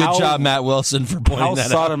good job, Matt Wilson, for pointing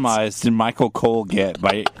that out. How sodomized did Michael Cole get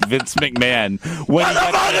by Vince McMahon? What the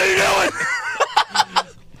fuck are you doing?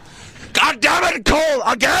 God damn it, Cole,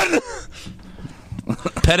 again!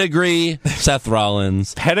 Pedigree, Seth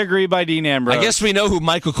Rollins. Pedigree by Dean Ambrose. I guess we know who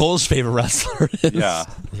Michael Cole's favorite wrestler is. Yeah.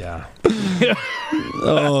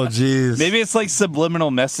 Oh, jeez. Maybe it's like subliminal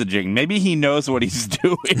messaging. Maybe he knows what he's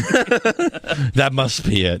doing. That must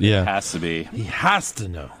be it, yeah. Has to be. He has to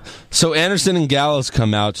know. So Anderson and Gallows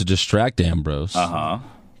come out to distract Ambrose. Uh-huh.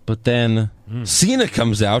 But then Cena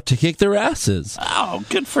comes out to kick their asses. Oh,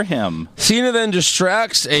 good for him. Cena then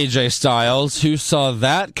distracts AJ Styles, who saw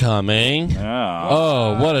that coming.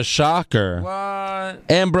 Oh, what a shocker. What?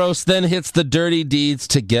 Ambrose then hits the dirty deeds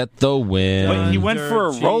to get the win. But he went for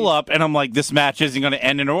a roll-up, and I'm like, this match isn't going to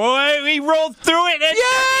end in a... Oh, he rolled through it! And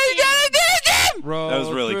that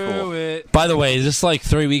was really cool. By the way, is this like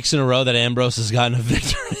 3 weeks in a row that Ambrose has gotten a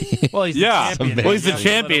victory? Well, he's the champion. Well, he's the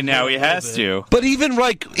champion now. He has to. But even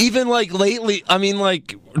like lately, I mean,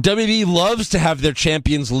 like WWE loves to have their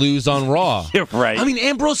champions lose on Raw. You're right. I mean,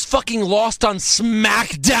 Ambrose fucking lost on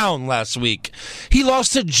SmackDown last week. He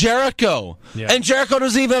lost to Jericho, and Jericho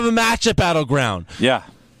doesn't even have a match at Battleground. Yeah,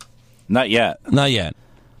 not yet. Not yet.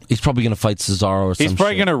 He's probably going to fight Cesaro or something. He's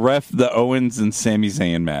probably going to ref the Owens and Sami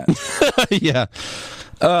Zayn match. Yeah.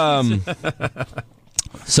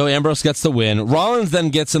 So Ambrose gets the win. Rollins then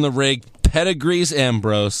gets in the ring, pedigrees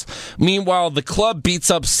Ambrose. Meanwhile, the club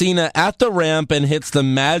beats up Cena at the ramp and hits the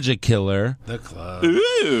Magic Killer. The club.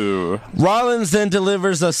 Ooh. Rollins then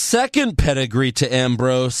delivers a second pedigree to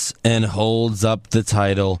Ambrose and holds up the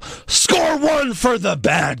title. Score one for the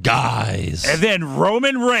bad guys. And then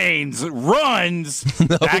Roman Reigns runs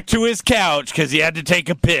back to his couch because he had to take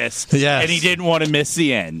a piss. Yes. And he didn't want to miss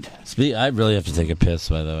the end. I really have to take a piss,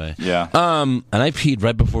 by the way. Yeah. And I peed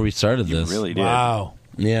right before we started this. You really did. Wow.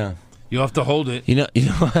 Yeah. You'll have to hold it. You know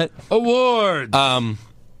what? Award.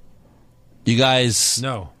 You guys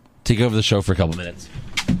take over the show for a couple minutes.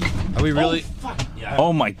 Are we really?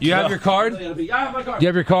 Oh my God. You have your card? I have my card. You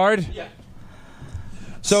have your card? Yeah.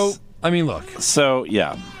 So, I mean, look. So,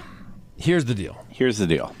 yeah. Here's the deal.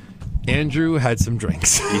 Andrew had some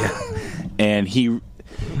drinks. Yeah. And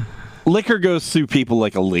liquor goes through people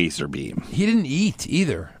like a laser beam. He didn't eat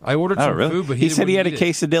either. I ordered some food, but he said he had a wouldn't eat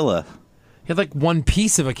it. quesadilla. He had like one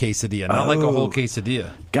piece of a quesadilla, not like a whole quesadilla.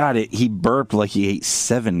 Got it. He burped like he ate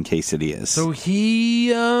 7 quesadillas. So he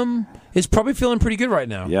is probably feeling pretty good right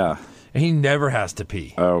now. Yeah. And he never has to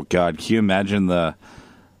pee. Oh God! Can you imagine the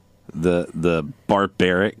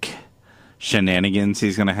barbaric shenanigans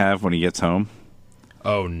he's going to have when he gets home?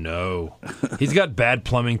 Oh no, he's got bad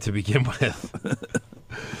plumbing to begin with,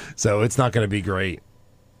 so it's not going to be great.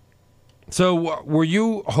 So, were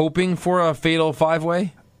you hoping for a fatal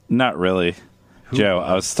 5-way? Not really, Joe.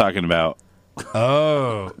 I was talking about.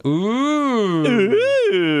 Oh, ooh.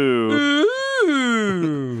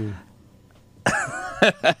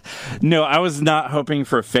 No, I was not hoping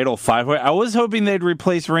for a fatal 5-way. I was hoping they'd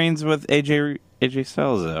replace Reigns with AJ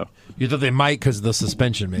Styles, though. You thought they might because of the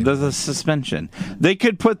suspension, maybe? The suspension. They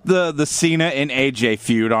could put the Cena and AJ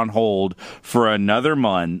feud on hold for another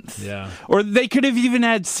month. Yeah. Or they could have even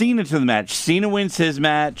had Cena to the match. Cena wins his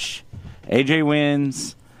match. AJ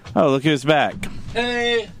wins. Oh, look who's back.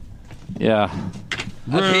 Hey. Yeah.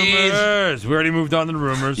 Rumors. We already moved on to the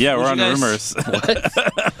rumors. Yeah, we're on rumors.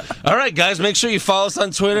 All right, guys, make sure you follow us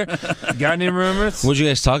on Twitter. Got any rumors? What'd you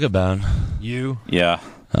guys talk about? You. Yeah.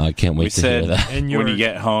 Oh, I can't wait to hear that. And when you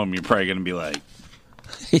get home, you're probably going to be like...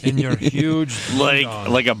 in your huge...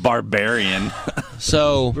 like a barbarian.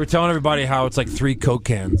 So... We're telling everybody how it's like 3 Coke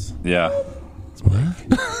cans. Yeah.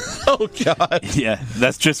 Oh, God. Yeah,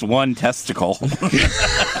 that's just one testicle.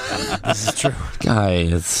 This is true.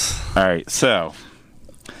 Guys. All right, so...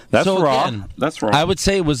 That's Raw. Again, that's Raw. I would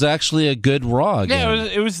say it was actually a good Raw again. Yeah,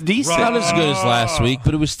 it was decent. Not as good as last week,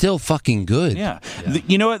 but it was still fucking good. Yeah.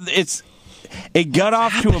 You know what? It got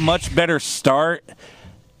off to a much better start,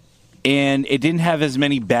 and it didn't have as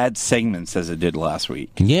many bad segments as it did last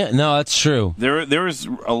week. Yeah, no, that's true. There was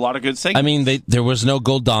a lot of good segments. I mean, there was no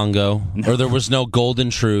Goldongo, or there was no Golden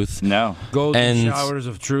Truth. No. Golden Showers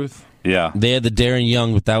of Truth. Yeah. They had the Darren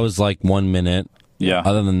Young, but that was like 1 minute. Yeah.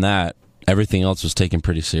 Other than that, everything else was taken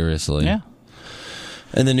pretty seriously. Yeah.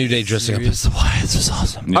 And the New Day dressing up as the Wyatts was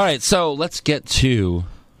awesome. All right, so let's get to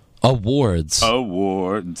awards.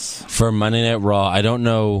 Awards for Monday Night Raw. I don't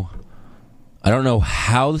know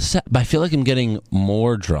how this, but I feel like I'm getting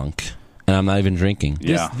more drunk, and I'm not even drinking.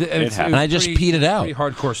 Yeah, and I just peed it out. Pretty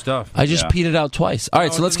hardcore stuff. I just peed it out twice. All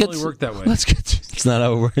right, so let's get. Really work that way. Let's get. It's not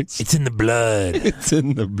how it works. It's in the blood. It's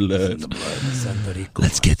in the blood.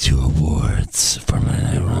 Let's get to awards for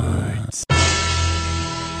Monday Night Raw.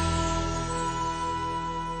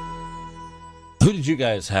 Who did you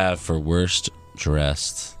guys have for worst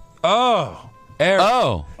dressed? Oh, Eric.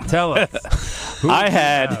 Oh, tell us.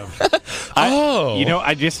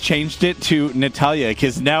 I just changed it to Natalia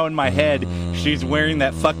because now in my head she's wearing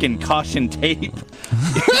that fucking caution tape.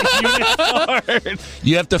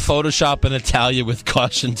 You have to Photoshop an Natalia with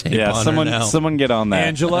caution tape on her now. Someone get on that.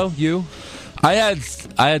 Angelo, you? I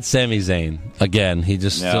had Sami Zayn again. He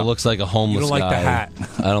just still looks like a homeless guy. You don't like the hat.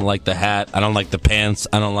 I don't like the hat. I don't like the pants.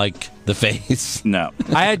 I don't like the face. No.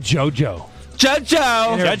 I had JoJo.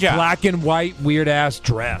 JoJo. In her black and white weird ass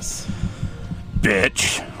dress.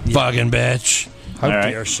 Bitch. Fucking bitch. How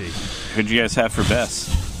dare she? Who'd you guys have for best?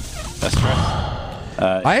 Best dress?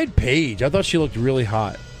 I had Paige. I thought she looked really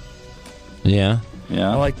hot. Yeah.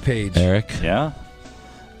 Yeah. I like Paige. Eric. Yeah.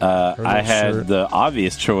 I had the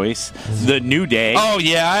obvious choice, the New Day. Oh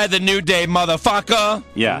yeah, I had the New Day, motherfucker.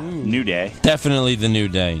 Yeah, New Day. Definitely the New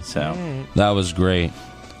Day. So that was great.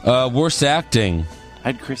 Worst acting.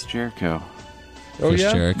 I had Chris Jericho. Chris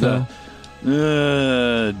Jericho.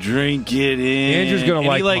 Drink it in. Andrew's gonna and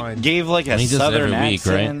like he mine. Gave like a He does southern every week,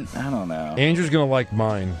 accent. I don't know. Andrew's gonna like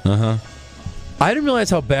mine. Uh-huh. I didn't realize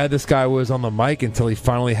how bad this guy was on the mic until he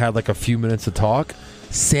finally had like a few minutes to talk.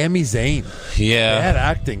 Sami Zayn. Yeah. Bad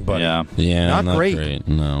acting, buddy. Yeah. Not great.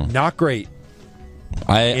 No. Not great.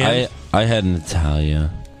 I had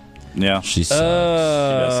Natalia. Yeah. She sucks. She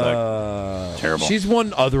does suck. Terrible. She's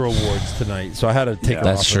won other awards tonight, so I had to take her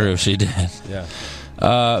That's off true. of She did.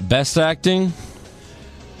 Yeah. Best acting.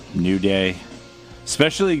 New Day,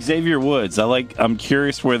 especially Xavier Woods. I'm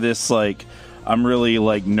curious where this I'm really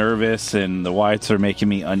nervous, and the Wyatts are making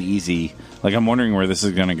me uneasy. I'm wondering where this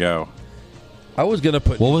is gonna go. I was gonna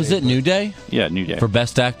put. What was it? New Day Yeah, New Day for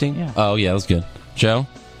best acting. Yeah. Oh yeah, that was good. Joe.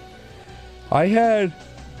 I had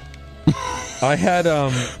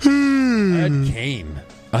Kane.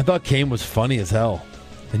 I thought Kane was funny as hell,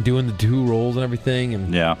 and doing the two roles and everything,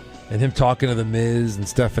 and him talking to the Miz and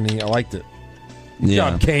Stephanie. I liked it. Good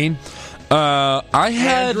job, Kane. I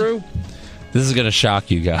had. Andrew. This is gonna shock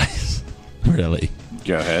you guys. Really.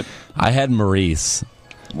 Go ahead. I had Maurice.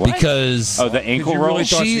 What? Because the ankle roll. really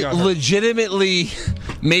thought she got hurt? legitimately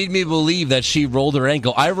made me believe that she rolled her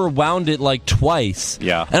ankle. I rewound it twice.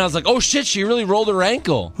 Yeah. And I was like, oh shit, she really rolled her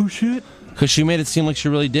ankle. Oh shit. Because she made it seem like she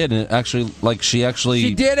really did, and it actually, she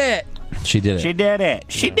did it. She did it. She did it.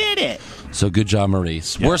 She did it. So good job,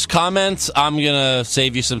 Maurice. Yeah. Worst comments. I'm gonna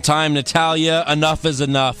save you some time, Natalia. Enough is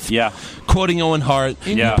enough. Yeah. Quoting Owen Hart.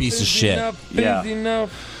 Yeah. You piece of shit.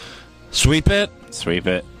 Enough. Sweep it. Sweep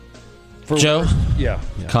it. For Joe. worst- yeah.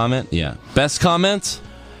 Comment. Yeah. Best comment.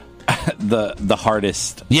 The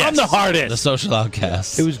hardest. Yes. I'm the hardest. The social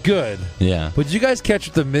outcast. It was good. Yeah. But did you guys catch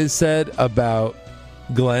what the Miz said about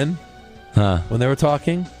Glenn when they were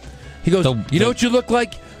talking? He goes, "You know what you look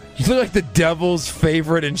like? You look like the devil's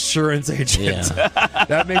favorite insurance agent." Yeah.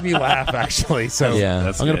 That made me laugh, actually. So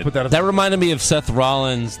Yeah. I'm going to put that. That reminded me of Seth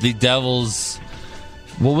Rollins, the devil's.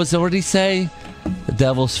 What did he say? The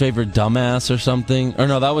devil's favorite dumbass or something? Or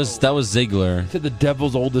no, that was Ziggler. To the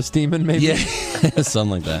devil's oldest demon, maybe. Yeah,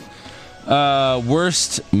 something like that.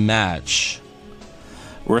 Worst match.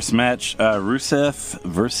 Worst match: Rusev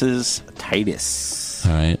versus Titus.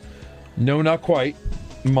 All right. No, not quite.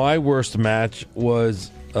 My worst match was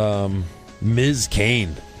Miz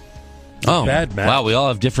Kane. Oh, bad match. Wow, we all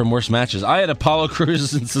have different worst matches. I had Apollo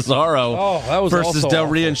Crews and Cesaro versus also Del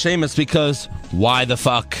Rio awful. and Sheamus because why the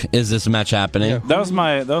fuck is this match happening? Yeah. That was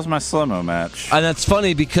my slow-mo match. And that's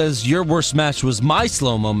funny because your worst match was my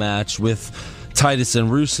slow-mo match with Titus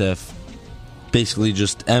and Rusev basically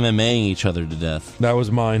just MMAing each other to death. That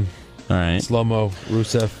was mine. All right. Slow-mo,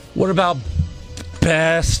 Rusev. What about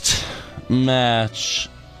best match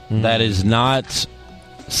that is not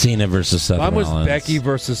Cena versus Seth Mine was Rollins? Becky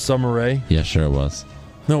versus Summer Rae. Yeah, sure it was.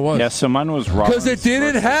 No, it was. Yeah, so mine was Rollins. Because it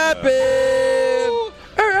didn't versus, happen!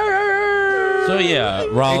 So yeah,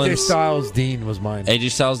 Rollins. AJ Styles Dean was mine.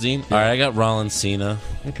 AJ Styles Dean. All right, I got Rollins Cena.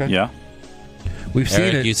 Okay. Yeah. We've seen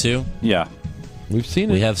Eric, it. you too? Yeah. We've seen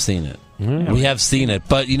it. We have seen it. We have seen it.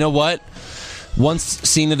 But you know what? Once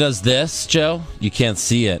Cena does this, Joe, you can't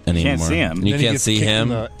see it anymore. see him. You Then he can't gets see kicked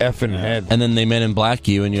him. in the effing head. And then they Men in Black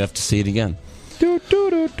you, and you have to see it again.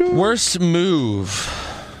 Worst move.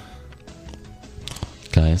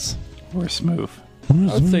 guys? Worst move.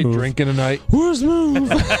 I'd say drinking tonight. Worst move.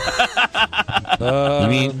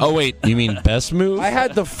 You mean best move? I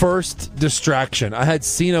had the first distraction. I had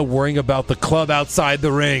Cena worrying about the club outside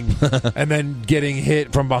the ring and then getting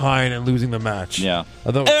hit from behind and losing the match. Yeah.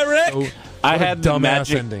 I thought Eric! I had the dumbass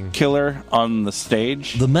Magic ending. Killer on the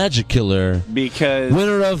stage The Magic Killer. because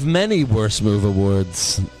Winner of many worst move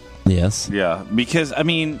awards. Yes. yeah, because I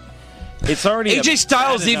mean, it's already AJ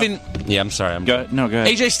Styles bad enough- even. Yeah, I'm sorry. Go ahead.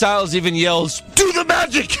 AJ Styles even yells, "Do the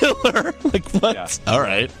Magic Killer!" Like what? Yeah. All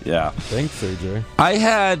right. Yeah. Thanks, AJ. I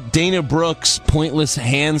had Dana Brooks' pointless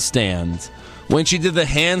handstand when she did the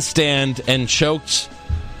handstand and choked.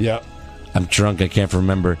 Yeah. I'm drunk. I can't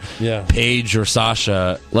remember. Yeah. Paige or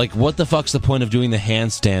Sasha. Like, what the fuck's the point of doing the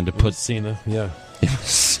handstand to put Cena. Yeah.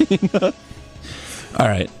 Cena? All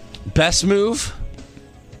right. Best move.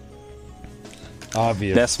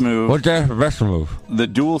 Obvious. Best move. What's the best move? The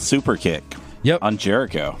dual super kick Yep. on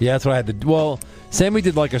Jericho. Yeah, that's what I had to. Well, Sammy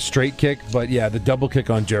did like a straight kick, but yeah, the double kick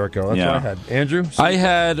on Jericho. That's Yeah. what I had. Andrew? I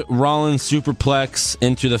had Rollins superplex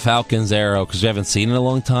into the Falcon's arrow because we haven't seen it in a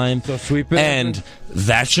long time. So sweep it. And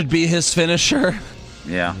that should be his finisher.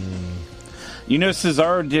 Yeah. You know,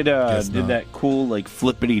 Cesaro did not. that cool like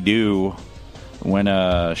flippity do when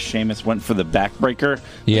Sheamus went for the backbreaker.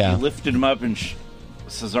 Yeah. He lifted him up and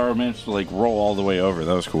Cesaro managed to like roll all the way over.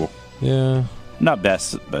 That was cool. Yeah. Not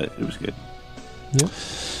best, but it was good.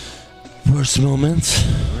 Worst moment.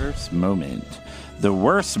 Worst moment. The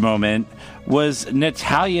worst moment was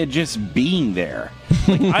Natalya just being there.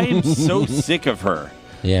 Like, I am so sick of her.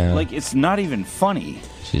 Yeah. Like, it's not even funny.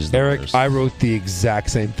 She's the Eric, worst. I wrote the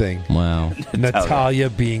exact same thing. Wow. Natalia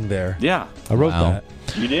being there. Yeah. I wrote Wow. that.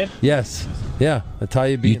 You did? Yes. Yeah.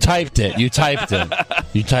 Natalia being You typed it. You typed it.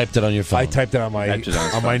 You typed it on your phone. I typed it on my Typed it on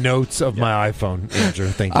his on my notes of my iPhone, Andrew.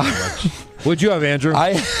 Thank you very much. What'd you have, Andrew?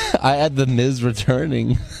 I had the Miz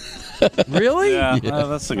returning. Really? Yeah. Oh,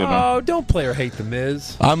 that's a good one. Oh, don't play or hate the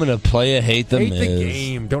Miz. I'm gonna play a hate the Hate Miz. the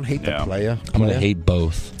game. Don't hate Yeah. the player. I'm gonna hate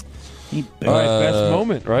both. All right, best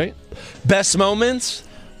moment, right? Best moments.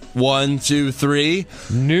 1, 2, 3.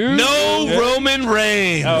 New. No Roman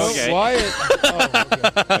Reigns. Oh, okay. Wyatt. Oh,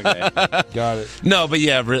 okay. Okay. Got it. No, but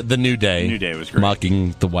yeah, the New Day. New Day was great.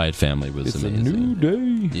 Mocking the Wyatt family was It's amazing. a new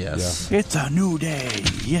day. Yes. It's a new day.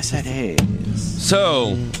 Yes, it is.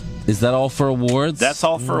 So, is that all for awards? That's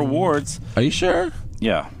all for awards. Are you sure?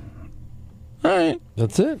 Yeah. All right.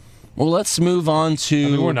 That's it. Well, let's move on to.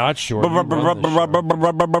 I mean, we're not sure. You run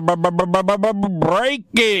the show.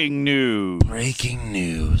 Breaking news. Breaking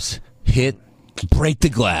news. Break the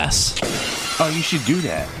glass. Oh, you should do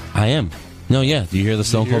that. I am. No, yeah. Do you hear the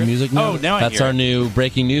Stone Cold music now? Oh, now I That's hear our it. new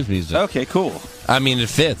breaking news music. Okay, cool. I mean, it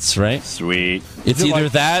fits, right? Sweet. It's it either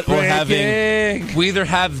like that or having. breaking? We either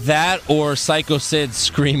have that or Psycho Sid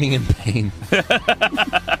screaming in pain.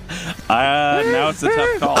 Now it's a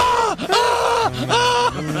tough call.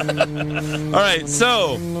 All right,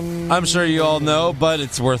 so I'm sure you all know, but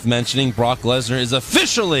it's worth mentioning Brock Lesnar is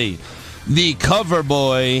officially the cover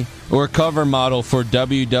boy or cover model for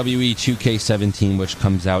WWE 2K17, which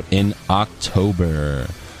comes out in October.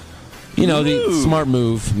 You know, the Ooh. smart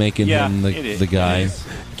move, making Yeah, him it is. the guy. It is.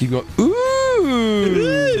 Keep going. Ooh.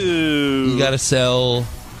 Ooh. You gotta sell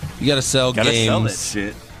Gotta games. sell that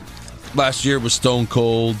shit. Last year was Stone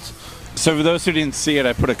Cold. So for those who didn't see it,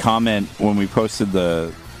 I put a comment when we posted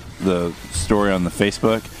the story on the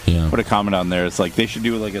Facebook. Yeah. Put a comment on there. It's like they should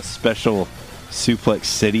do like a special Suplex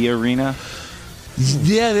City arena.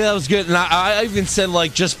 Yeah, that was good. And I even said,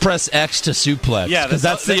 like, just press X to suplex. Yeah, because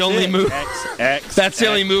that's the only it. move. X. That's the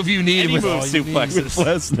only move you need Any with move suplexes.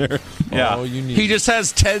 Lesnar. Yeah. All you need. He just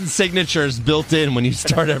has 10 signatures built in when you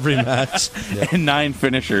start every match. And 9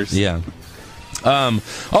 finishers. Yeah.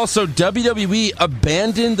 Also, WWE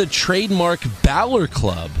abandoned the trademark Balor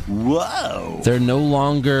Club. Whoa. They're no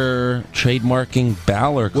longer trademarking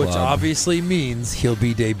Balor Club. Which obviously means he'll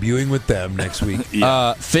be debuting with them next week.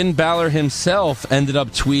 Finn Balor himself ended up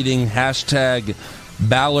tweeting hashtag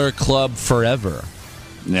Balor Club Forever.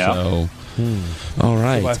 Yeah. So, all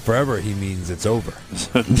right. By forever, he means it's over.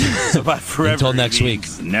 So by forever Until it next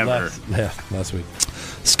means week. Never. Last week.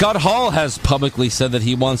 Scott Hall has publicly said that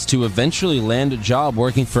he wants to eventually land a job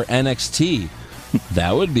working for NXT.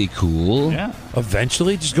 That would be cool. Yeah.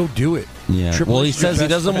 Eventually, just go do it. Yeah. Triple Well, he H's your says he best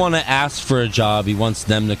doesn't friend. want to ask for a job. He wants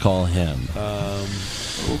them to call him.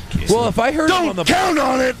 Well, if I heard him on the count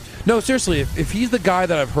on it. no, seriously, if he's the guy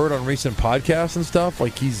that I've heard on recent podcasts and stuff,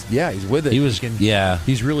 like he's with it. He was, yeah.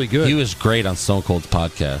 he's really good. He was great on Stone Cold's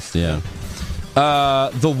podcast. Yeah.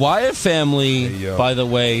 The Wyatt family, Hey, yo. by the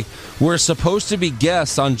way, were supposed to be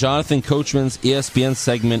guests on Jonathan Coachman's ESPN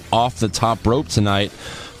segment Off the Top Rope tonight,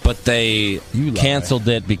 but but they canceled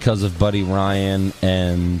it because of Buddy Ryan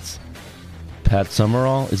and Pat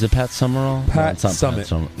Summerall. Is it Pat Summerall? Pat it's not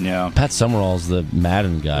Summit. Yeah. Pat Summerall's the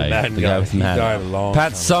Madden guy. The guy with he Madden. died a long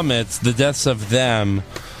Pat time Summit's the deaths of them.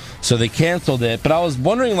 So they canceled it. But I was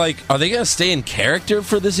wondering, like, are they going to stay in character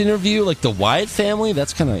for this interview? Like the Wyatt family?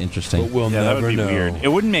 That's kind of interesting. But we'll that never would be know. weird. It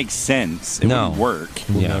wouldn't make sense. It wouldn't work.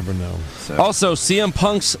 We'll never know. So. Also, CM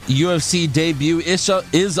Punk's UFC debut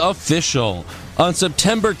is official. On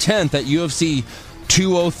September 10th at UFC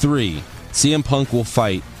 203, CM Punk will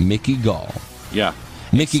fight Mickey Gall. Yeah.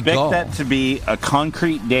 Mickey Expect Gall. that to be a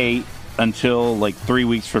concrete date until like 3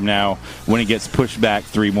 weeks from now when it gets pushed back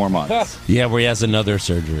 3 more months. Yeah, where he has another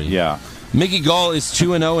surgery. Yeah. Mickey Gall is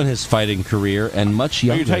 2-0 in his fighting career and much Are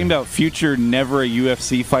younger. you talking about future never a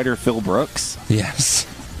UFC fighter Phil Brooks? Yes.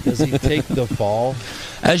 Does he take the fall?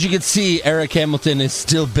 As you can see, Eric Hamilton is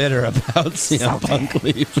still bitter about CM Punk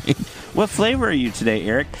leaving. What flavor are you today,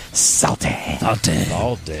 Eric? Salty.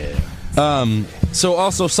 All day. So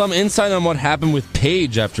also some insight on what happened with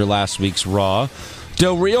Paige after last week's Raw.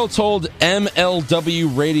 Del Rio told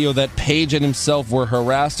MLW Radio that Paige and himself were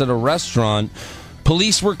harassed at a restaurant.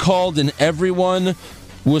 Police were called and everyone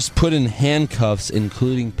was put in handcuffs,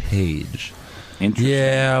 including Paige.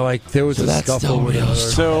 Yeah, like there was So a that's scuffle Del with Rio's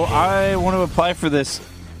another. So I want to apply for this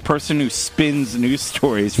person who spins news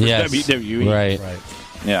stories for Yes. WWE. Right.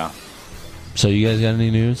 Yeah. So you guys got any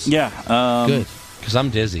news? Yeah. Good. Because I'm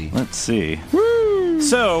dizzy. Let's see. Woo!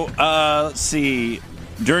 So, let's see.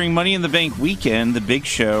 During Money in the Bank weekend, the Big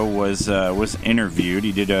Show was interviewed.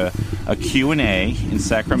 He did a Q&A in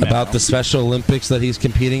Sacramento. About the Special Olympics that he's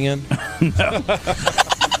competing in?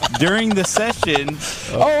 During the session...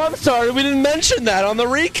 Oh, I'm sorry. We didn't mention that on the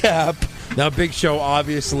recap. Now, Big Show,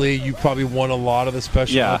 obviously, you probably won a lot of the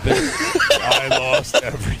Special Yeah. Olympics. I lost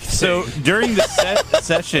everything. So, during the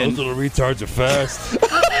session... Those little retards are fast.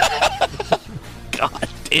 God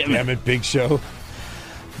damn Damn it, Big Show.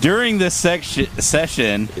 During this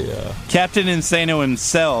session, Captain Insano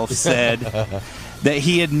himself said that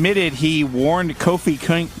he admitted he warned Kofi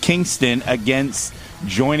Kingston against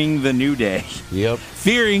joining the New Day,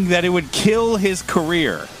 fearing that it would kill his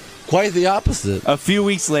career. Quite the opposite. A few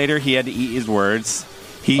weeks later, he had to eat his words.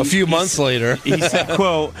 A few months later. He said,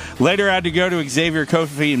 quote, later I had to go to Xavier,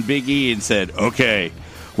 Kofi, and Big E and said, okay,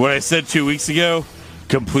 what I said 2 weeks ago,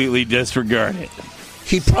 completely disregard it.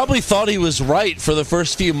 He probably thought he was right for the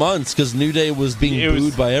first few months because New Day was being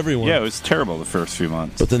booed by everyone. Yeah, it was terrible the first few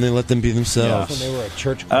months. But then they let them be themselves. When they were at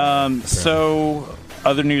church. So,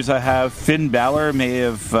 other news I have, Finn Balor may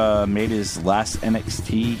have made his last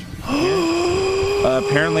NXT.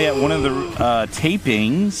 Apparently at one of the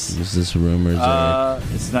tapings. Is this rumors?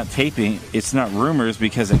 It's not taping. It's not rumors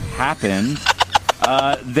because it happened.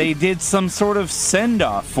 They did some sort of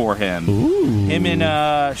send-off for him. Ooh. Him and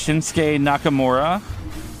Shinsuke Nakamura.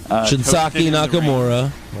 Shinsaki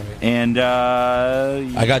Nakamura. And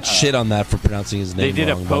I got shit on that for pronouncing his name they did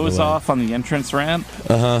wrong, a by the pose way. off on the entrance ramp.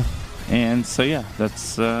 Uh-huh. And so, yeah,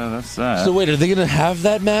 that's that. So wait, are they going to have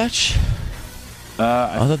that match?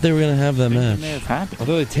 I thought they were going to have that match. It may have happened. I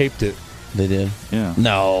thought they taped it. They did? Yeah.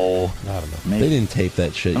 No. I don't know. Maybe. They didn't tape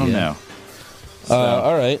that shit I don't yet. know. So,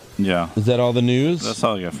 All right. Yeah. Is that all the news? That's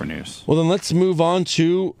all I got for news. Well, then let's move on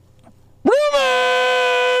to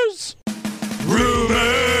rumors!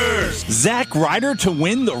 Zack Ryder to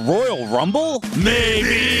win the Royal Rumble?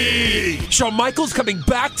 Maybe! Shawn Michaels coming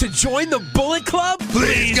back to join the Bullet Club?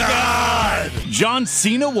 Please, God! John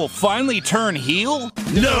Cena will finally turn heel?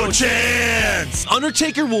 No chance!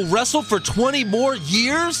 Undertaker will wrestle for 20 more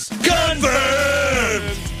years?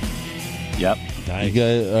 Confirmed! Yep. You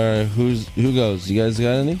guys, who goes? You guys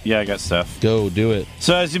got any? Yeah, I got stuff. Go, do it.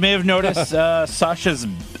 So as you may have noticed,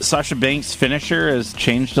 Sasha Banks' finisher has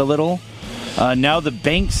changed a little. Now the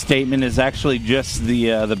Banks statement is actually just the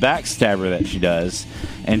backstabber that she does,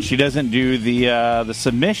 and she doesn't do the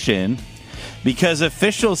submission because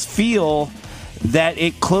officials feel that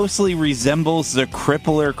it closely resembles the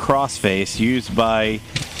crippler crossface used by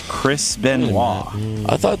Chris Benoit.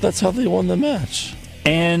 I thought that's how they won the match.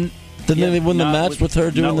 And Didn't they win the match with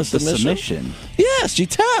her doing the submission? Yes, she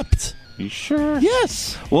tapped. You sure?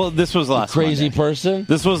 Yes. Well, this was last Crazy Monday. person.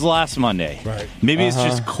 This was last Monday. Right. Maybe it's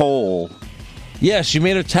just Cole. Yeah, she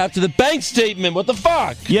made her tap to the bank statement. What the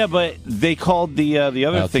fuck? Yeah, but they called the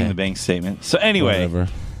other thing Okay. the bank statement. So anyway, Whatever.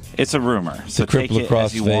 it's a rumor. So The take cripple it across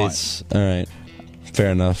as you want. face. All right. Fair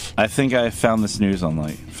enough. I think I found this news on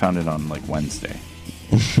found it on Wednesday.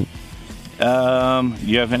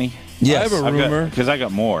 You have any? Yes. I have a rumor. Because I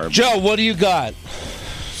got more. Joe, what do you got?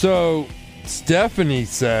 So, Stephanie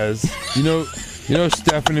says, you know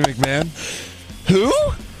Stephanie McMahon? Who?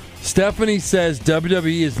 Stephanie says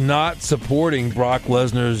WWE is not supporting Brock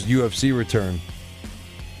Lesnar's UFC return.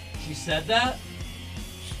 She said that?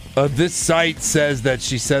 This site says that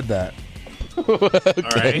she said that. All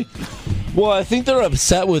right. Well, I think they're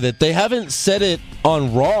upset with it. They haven't said it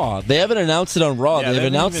on Raw. They haven't announced it on Raw. Yeah, they've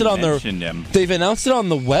announced it on They've announced it on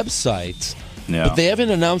the website. Yeah. But they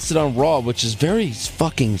haven't announced it on Raw, which is very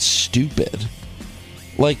fucking stupid.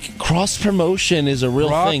 Like, cross-promotion is a real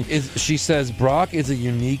thing. She says Brock is a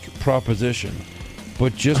unique proposition.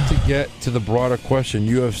 But just to get to the broader question,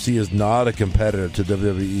 UFC is not a competitor to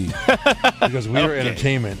WWE. Because we are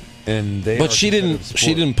entertainment, and they But are she competitive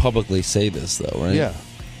sport. didn't publicly say this, though, right? Yeah.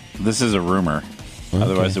 This is a rumor. Okay.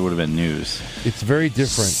 Otherwise, it would have been news. It's very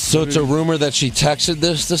different. So it's a rumor that she texted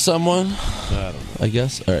this to someone? I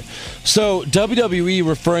guess. All right. So WWE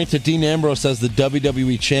referring to Dean Ambrose as the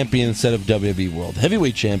WWE champion instead of WWE World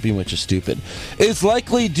Heavyweight Champion, which is stupid, is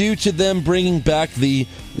likely due to them bringing back the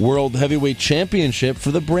World Heavyweight Championship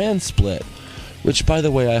for the brand split. Which, by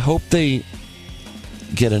the way, I hope they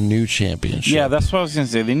get a new championship. Yeah, that's what I was going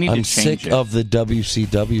to say. They need to I'm change sick it. of the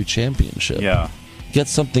WCW championship. Yeah. Get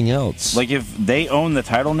something else. Like, if they own the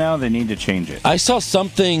title now, they need to change it. I saw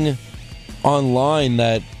something online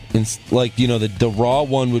that, the Raw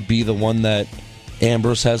one would be the one that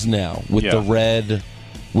Ambrose has now with the red,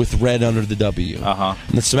 under the W. Uh-huh.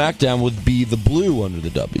 And the SmackDown would be the blue under the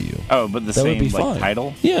W. Oh, but the That same would be fine.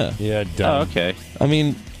 title? Yeah. Yeah, dumb. Oh, okay. I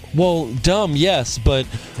mean, well, dumb, yes, but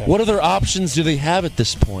what other options do they have at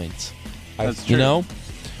this point? That's true. You know?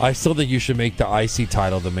 I still think you should make the IC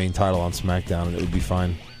title the main title on SmackDown, and it would be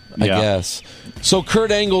fine. I guess. So Kurt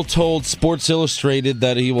Angle told Sports Illustrated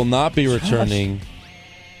that he will not be returning.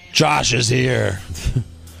 Josh is here.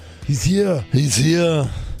 He's here. He's here.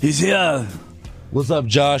 He's here. What's up,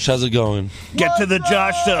 Josh? How's it going? Get to the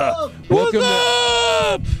Josh. Welcome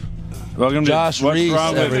up? Welcome Josh to What's Reese,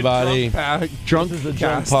 Wrong with everybody. Drunk This is a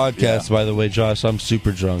drunk podcast, by the way, Josh. I'm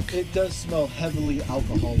super drunk. It does smell heavily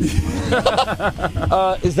alcoholic. Is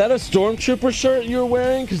that a Stormtrooper shirt you're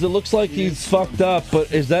wearing? Because it looks like he's fucked up.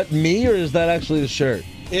 But is that me or is that actually the shirt?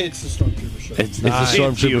 It's the Stormtrooper shirt. It's a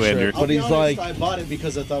Stormtrooper you, shirt. Andrew. I'll But be he's honest, like- I bought it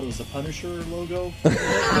because I thought it was the Punisher logo.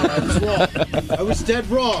 I was wrong. I was dead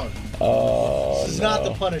wrong. Oh, This is not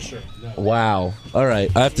the Punisher. wow. All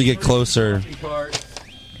right, I have to get closer.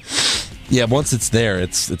 Yeah, once it's there,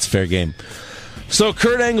 it's fair game. So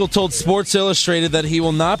Kurt Angle told Sports Illustrated that he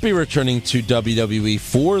will not be returning to WWE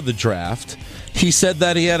for the draft. He said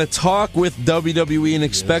that he had a talk with WWE and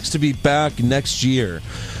expects to be back next year.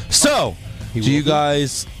 So, do you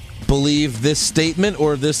guys believe this statement,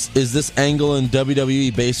 or is this Angle and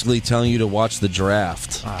WWE basically telling you to watch the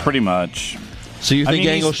draft? Pretty much. So you think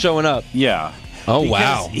Angle's showing up? Yeah. Oh, Because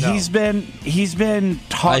wow. He's been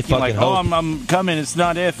talking fucking like, hope. I'm coming. It's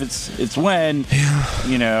not if, it's when.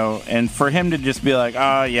 You know, and for him to just be like,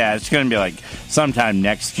 oh yeah, it's going to be like sometime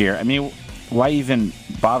next year. I mean, why even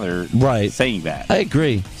bother saying that? I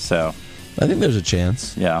agree. So I think there's a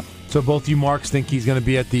chance. Yeah. So both you marks think he's going to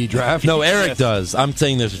be at the draft? No, Eric does. I'm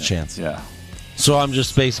saying there's a chance. Yeah. So I'm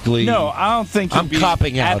just basically... No, I don't think he'll I'm be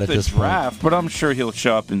copping out at at the this draft, but I'm sure he'll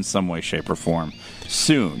show up in some way, shape, or form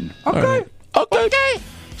soon. Okay. Okay.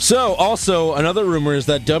 So, also, another rumor is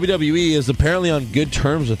that WWE is apparently on good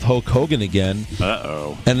terms with Hulk Hogan again.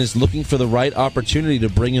 Uh-oh. And is looking for the right opportunity to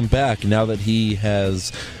bring him back now that he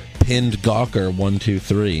has pinned Gawker 1, 2,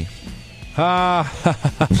 3.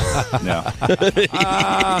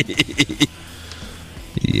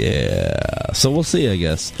 Yeah. So we'll see, I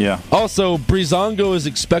guess. Yeah. Also, Breezango is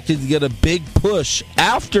expected to get a big push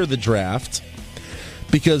after the draft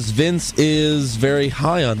because Vince is very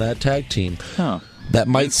high on that tag team. Huh. That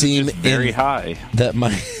might Vince is seem just very high. That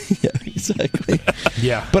might, yeah, exactly.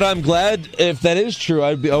 Yeah. But I'm glad if that is true.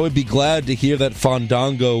 I would be glad to hear that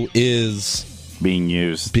Fandango is being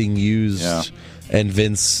used. Yeah. And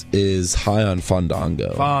Vince is high on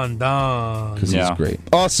Fandango. Fandango. Because he's great.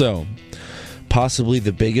 Also, possibly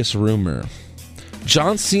the biggest rumor: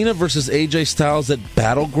 John Cena versus AJ Styles at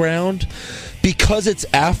Battleground, because it's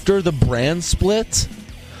after the brand split.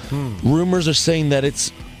 Rumors are saying that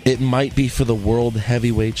it might be for the World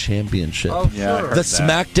Heavyweight Championship. Oh, yeah, sure. The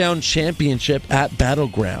SmackDown Championship at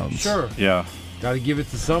Battleground. Sure. Yeah. Got to give it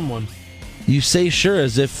to someone. You say sure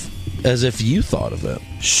as if you thought of it.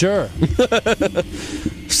 Sure.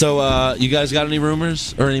 So, you guys got any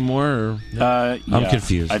rumors or any more? Or? I'm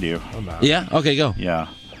confused. I do. Yeah? Okay, go. Yeah.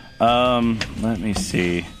 Let me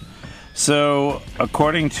see. So,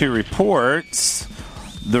 according to reports,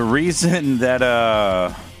 the reason that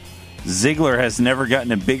Ziggler has never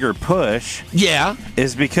gotten a bigger push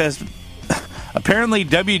is because Apparently,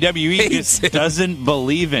 WWE just doesn't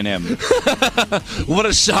believe in him. What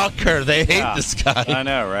a shocker. They hate this guy. I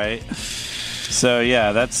know, right? So,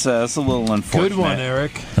 yeah, that's a little unfortunate. Good one,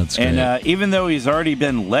 Eric. That's great. And even though he's already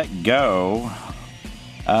been let go,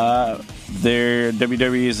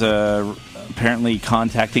 WWE is apparently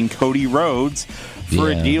contacting Cody Rhodes for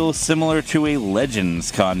a deal similar to a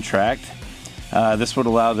Legends contract. This would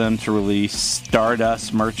allow them to release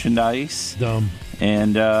Stardust merchandise. Dumb.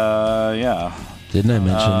 And, yeah. Didn't I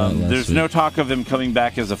mention that last There's week? no talk of him coming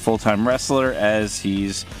back as a full-time wrestler, as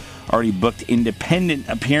he's already booked independent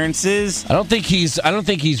appearances. I don't think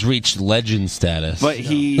he's reached legend status. But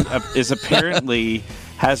he is apparently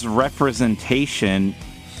has representation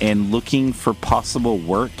and looking for possible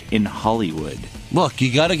work in Hollywood. Look,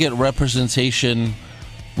 you got to get representation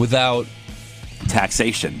without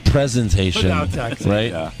taxation. Presentation. Without taxation.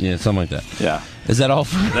 Right? Yeah, something like that. Yeah. Is that all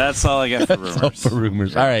for That's all I got for rumors. all for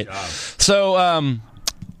rumors. All right. So,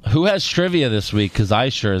 who has trivia this week? Because I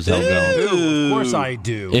sure as hell don't. Of course I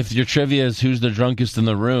do. If your trivia is who's the drunkest in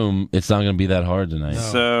the room, it's not going to be that hard tonight.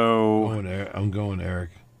 So, I'm going Eric.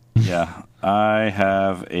 yeah, I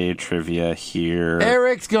have a trivia here.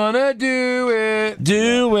 Eric's gonna do it.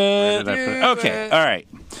 Do Where it. did I put it? Okay, all right.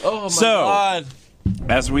 Oh, my So, God.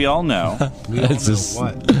 As we all know, It's just-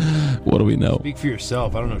 What? What do we know? Speak for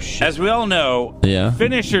yourself. I don't know shit. as we all know, Yeah.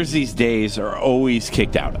 finishers these days are always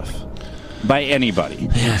kicked out of by anybody.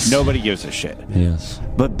 Yes. Nobody gives a shit. Yes.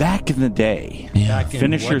 But back in the day, Yeah.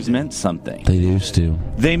 finishers meant something. They used to.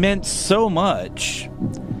 They meant so much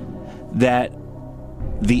that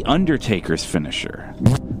the Undertaker's finisher,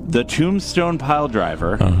 the Tombstone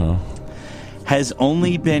Piledriver, has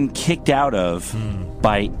only been kicked out of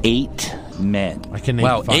by 8 men. I can name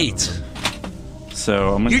Wow, 5 8. of them. So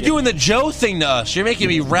I'm gonna You're get- doing the Joe thing to us. You're making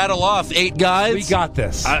me rattle off 8 guys. We got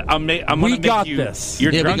this. I'm We gonna make got you, this.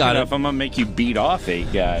 You're Yeah, we drunk got enough. it. I'm gonna make you beat off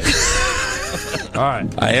 8 guys. All right.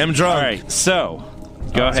 I am drunk. All right. So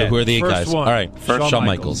go ahead. So who are the 8 First guys? one. All right. First, Shawn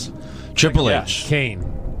Michaels. Triple Yeah. H. Kane.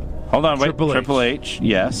 Hold on. Wait. Triple H. Triple H.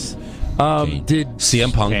 Yes. Did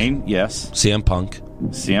CM Punk. Kane. Yes. CM Punk.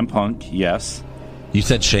 CM Punk. Yes. You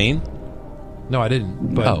said Shane? no, I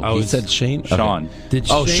didn't. But Oh, I he was, said Shane? Okay. Sean. Did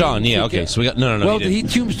Oh, Shane Sean. Yeah, kick okay. it? So we got no. Well, he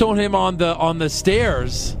didn't. he tombstoned him on the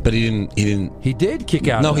stairs. But he didn't. He did kick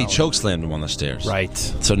out. No, of he that chokeslammed him on the stairs. one. Right.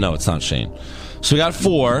 So no, it's not Shane. So we got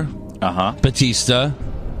 4. Batista.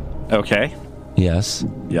 Okay. Yes.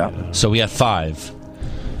 Yeah. So we got 5.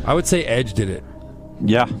 I would say Edge did it.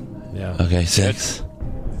 Yeah. Yeah. Okay, 6.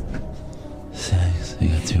 6. We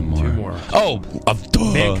got 2 more. 2 more. Oh,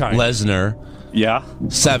 Mankind. Lesnar. Yeah.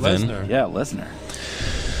 7. Lesnar. Yeah. Lesnar.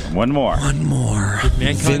 One more. One more.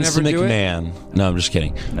 Mankind Vince ever do it? McMahon. No, I'm just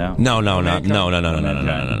kidding. No. No. Mankind? No.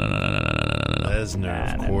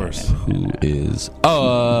 Lesnar, of course. Who is?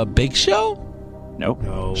 Big Show? Nope.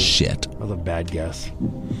 No. Shit. That was a bad guess.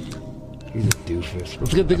 He's a doofus.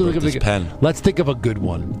 Let's this pen. Let's think of a good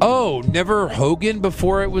one. Oh, never Hogan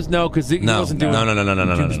before it was because he No. wasn't doing No.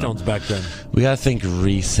 tombstones back then. We gotta think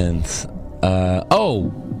recent.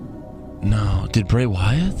 No. Did Bray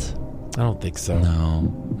Wyatt? I don't think so.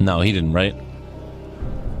 No, he didn't. Right?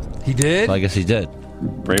 He did. Well, I guess he did.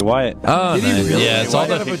 Bray Wyatt. Oh, Did he nice. really? Yeah, it's all Wyatt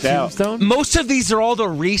the. have a kicked out. tombstone? Most of these are all the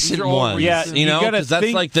recent These are all ones. recent. You You know, gotta because that's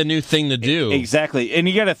think- like the new thing to do. Exactly. And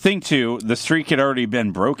you got to think, too, the streak had already been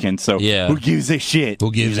broken, so Yeah. who gives a shit?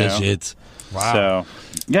 Who gives you a know? shit? Wow. So,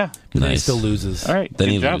 yeah. Then he Nice. still loses. All right. Then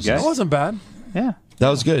Good he job, loses. That guys. wasn't bad. Yeah. That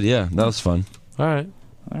was good. Yeah, that was fun. All right.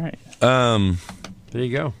 All right. There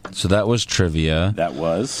you go. So that was trivia. That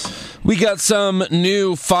was. We got some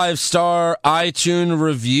new 5-star iTunes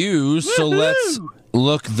reviews, so let's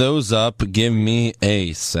look those up. Give me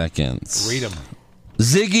a second. Read them.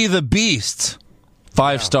 Ziggy the Beast,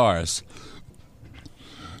 5 stars.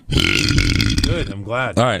 Good. I'm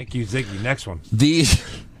glad. All right. Thank you, Ziggy. Next one.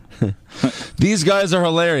 These guys are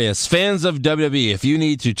hilarious. Fans of WWE, if you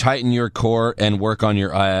need to tighten your core and work on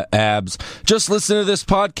your abs, just listen to this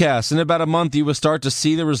podcast. In about a month, you will start to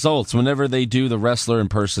see the results whenever they do the wrestler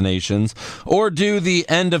impersonations or do the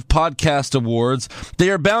end of podcast awards.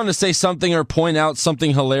 They are bound to say something or point out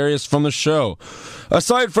something hilarious from the show.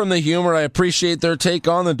 Aside from the humor, I appreciate their take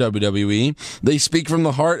on the WWE. They speak from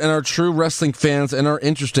the heart and are true wrestling fans and are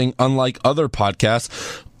interesting, unlike other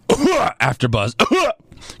podcasts. AfterBuzz.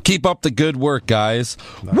 Keep up the good work, guys.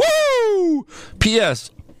 Nice. Woo!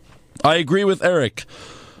 P.S. I agree with Eric.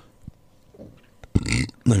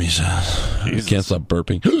 Let me just... I can't stop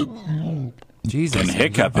burping. Jesus. And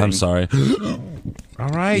hiccuping. I'm sorry. All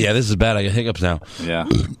right. Yeah, this is bad. I got hiccups now. Yeah.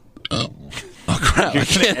 Oh, crap. I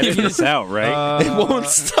can't Edit even... this out, right? It won't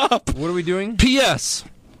stop. What are we doing? P.S.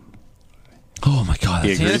 Oh my God!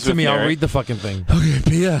 He That's Hand it agrees to with me. I'll Eric. read the fucking thing. Okay,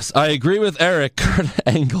 P.S. I agree with Eric. Kurt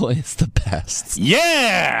Angle is the best.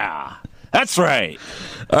 Yeah, that's right.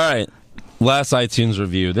 All right. Last iTunes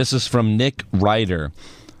review. This is from Nick Ryder.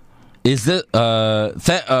 Is it? I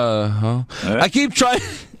keep trying.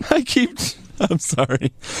 I'm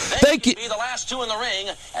sorry. Thank you. Be the last two in the ring,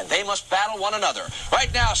 and they must battle one another.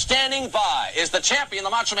 Right now, standing by is the champion,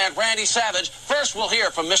 the Macho Man, Randy Savage. First, we'll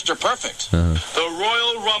hear from Mr. Perfect. The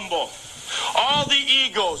Royal Rumble. All the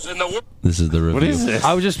egos in the world. This is the review. What is this?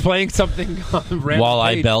 I was just playing something on random While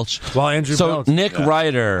I page. belch. While Andrew So, belched. Nick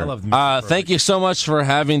Ryder, I love Mr. thank you so much for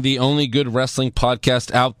having the only good wrestling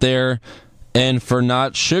podcast out there and for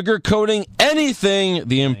not sugarcoating anything.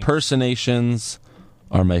 The impersonations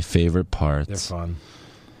are my favorite parts. They're fun.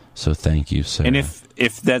 So thank you, sir. And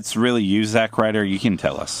if that's really you, Zack Ryder, you can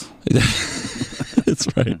tell us. That's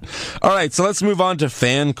right. All right, so let's move on to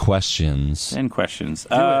fan questions. 10 questions.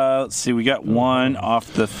 Let's see. We got one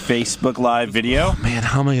off the Facebook Live video. Man,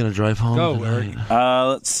 how am I going to drive home Go, tonight? Eric.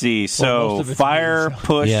 Let's see. most So, of it's fire, me, so-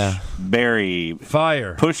 push, Yeah. Barry.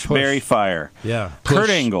 Fire. Push, Barry, fire. Yeah. Kurt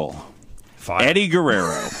Angle, Fire. Eddie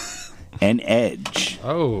Guerrero, and Edge.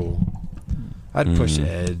 Oh. I'd push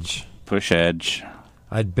Edge. Push Edge.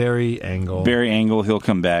 I'd bury Angle. Barry Angle, he'll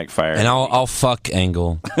come back. Fire. And I'll fuck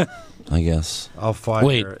Angle, I guess. I'll fire.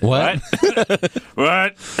 Wait, what?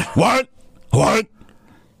 What? What?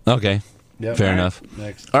 Okay. Yep. Fair enough.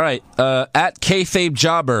 Next. All right. At Kayfabe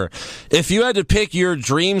Jobber, if you had to pick your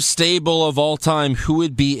dream stable of all time, who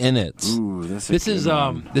would be in it? Ooh, this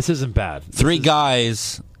isn't bad. Three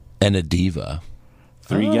guys and a diva.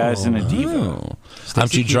 Three guys and a diva. Oh.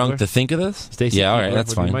 Aren't you drunk Keebler. to think of this? Stacey yeah, all right, Keebler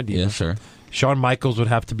that's would be fine. my diva. Yeah, sure. Shawn Michaels would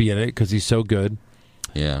have to be in it because he's so good.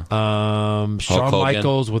 Yeah. Shawn Hogan.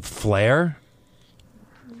 Michaels with Flair.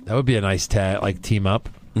 That would be a nice team up.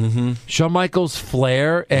 Mm-hmm. Shawn Michaels,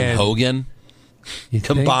 Flair, and Hogan. you think?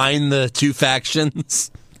 Combine the two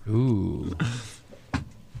factions. Ooh.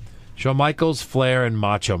 Shawn Michaels, Flair, and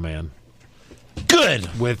Macho Man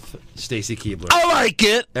Good. with Stacy Keebler. I like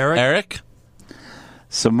it. Eric?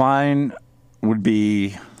 So mine would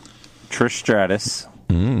be Trish Stratus.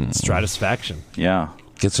 Stratisfaction, Yeah.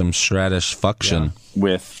 Get some Stratish fuction.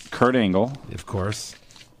 With Kurt Angle. of course.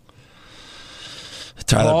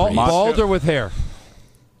 Tyler Breeze. Bald or with hair?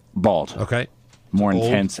 Bald. Okay. More Old.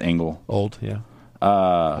 intense Angle. Old, yeah.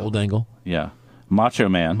 Old angle. Yeah. Macho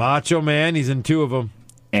Man. Macho Man, he's in two of them.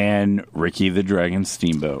 And Ricky the Dragon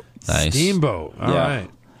Steamboat. Nice. Steamboat. All Yeah. right.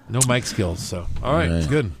 No mic skills, so. All right, Right.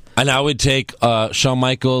 good. And I would take Shawn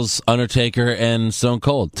Michaels, Undertaker, and Stone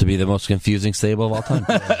Cold to be the most confusing stable of all time.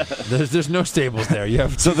 There's no stables there. You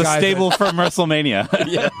have So two the guys stable from WrestleMania.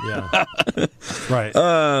 Yeah.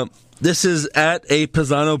 Right. This is at a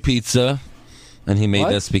Pisano Pizza, and he made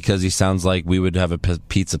What? this because he sounds like we would have a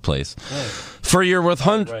pizza place. For your worth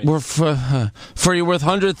for your worth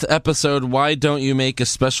 100th episode, why don't you make a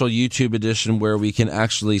special YouTube edition where we can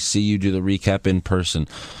actually see you do the recap in person?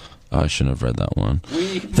 Oh, I shouldn't have read that one.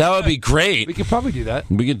 That would be great. We could probably do that.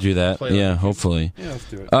 We could do that. Play Yeah, that. hopefully. Yeah, let's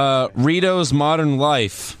do it. Rito's Modern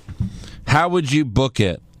Life. How would you book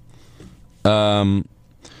it?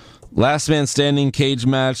 Last Man Standing cage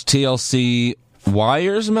match, TLC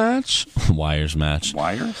Wires match? Wires match.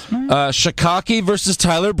 Wires, man? Shikaki versus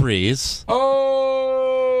Tyler Breeze.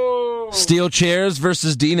 Oh! Steel Chairs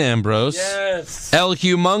versus Dean Ambrose. Yes. El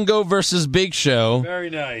Humongo versus Big Show. Very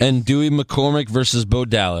nice. And Dewey McCormick versus Bo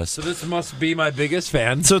Dallas. So this must be my biggest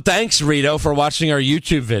fan. So thanks, Rito, for watching our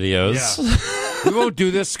YouTube videos. Yeah. We won't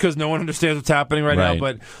do this because no one understands what's happening right now, Right.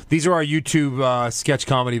 but these are our YouTube sketch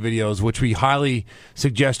comedy videos, which we highly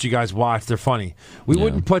suggest you guys watch. They're funny. We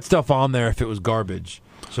wouldn't put stuff on there if it was garbage.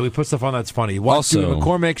 So we put stuff on that's funny. Watch Also- Dewey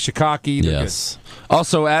McCormick, Shikaki. They're Yes.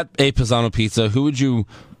 Also, at a Pisano Pizza, who would you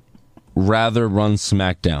rather run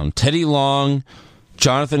SmackDown? Teddy Long,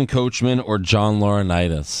 Jonathan Coachman, or John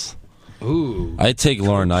Laurinaitis? good. Ooh. I'd take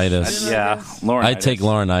Laurinaitis. Yeah. Laurinaitis. I'd take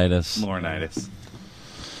Laurinaitis. Laurinaitis.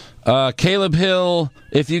 Caleb Hill,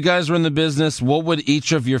 if you guys were in the business, what would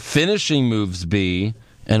each of your finishing moves be,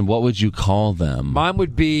 and what would you call them? Mine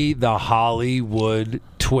would be the Hollywood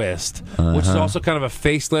twist, which is also kind of a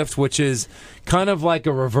facelift, which is kind of like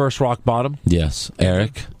a reverse rock bottom. Yes,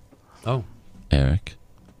 Eric. Oh. Eric.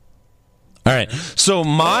 All right, so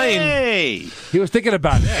mine. Hey! He was thinking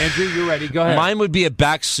about it. Andrew, you're ready. Go ahead. Mine would be a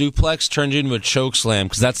back suplex turned into a choke slam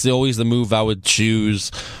because that's always the move I would choose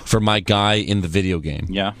for my guy in the video game.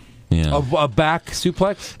 Yeah. Yeah, A back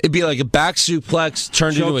suplex? it'd be like a back suplex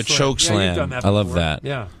turned into a choke Yeah, slam. you've done that I love before. that.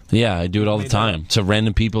 Yeah. Yeah, I do it all the made time to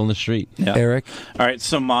random people in the street. Yeah. Eric? All right,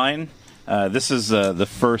 so mine, this is the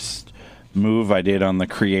first move I did on the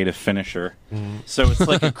creative finisher. So it's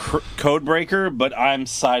like a code breaker, but I'm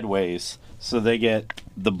sideways, so they get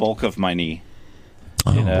the bulk of my knee.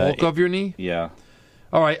 Bulk of your knee? Yeah.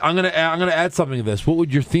 All right, I'm gonna add something to this. What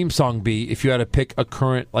would your theme song be if you had to pick a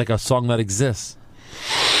current, like a song that exists?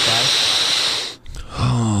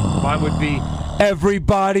 Mine would be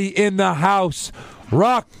 "Everybody in the House,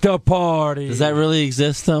 Rock the Party." Does that really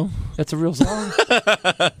exist, though? That's a real song.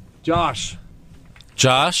 Josh.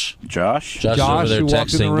 Josh Josh, over there who walked in the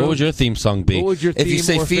texting. What room? would your theme song be? What would your if you theme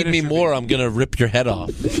say or "Feed me finisher more," I'm gonna rip your head off.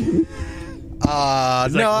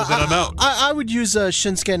 No, I would use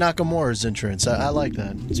Shinsuke Nakamura's entrance. I like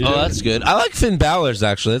that. Oh, that's good. I like Finn Balor's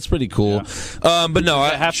actually. That's pretty cool. But no,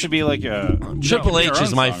 It has to be like a Triple H your is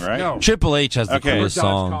own my song, right? No. Triple H has the Okay. coolest Josh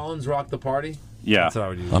song. Collins, "Rock the Party." Yeah. That's what I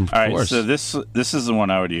would use. All right, course. so this is the one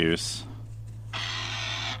I would use.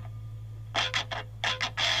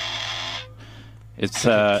 It's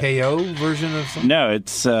KO version of something. no,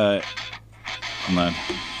 it's hold on.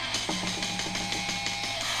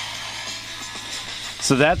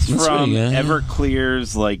 So that's That's from pretty good.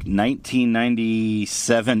 Everclear's like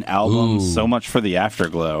 1997 album. Ooh. So much for the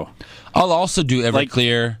Afterglow. I'll also do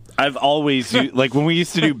Everclear. I've always like when we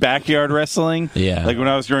used to do backyard wrestling. Yeah. like when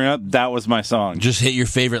I was growing up, that was my song. Just hit your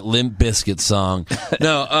favorite Limp Bizkit song.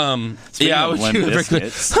 No, Speaking yeah, I of would Limp do Everclear.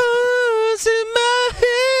 Bizkits. Hearts in my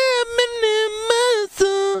head, in my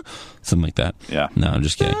soul. Something like that. Yeah. No, I'm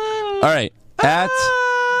just kidding. All right,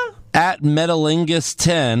 at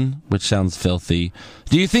Metalingus10, which sounds filthy.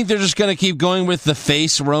 Do you think they're just going to keep going with the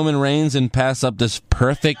face Roman Reigns and pass up this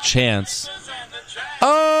perfect chance?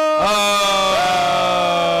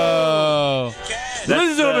 Oh! Ladies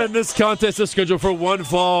and gentlemen, this contest is scheduled for one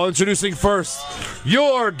fall. Introducing first,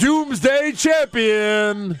 your Doomsday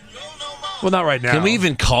Champion. Well, not right now. Can we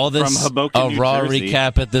even call this From Hoboken, a New Raw Jersey.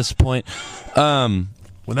 recap at this point?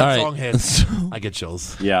 When that all right. song hits, I get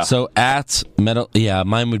chills. Yeah. So at Metal, yeah,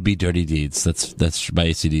 mine would be Dirty Deeds. That's by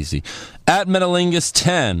AC/DC. At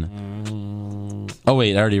Metalingus10. Oh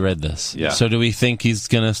wait, I already read this. Yeah. So do we think he's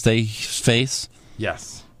gonna stay face?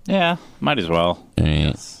 Yes. Yeah, might as well. All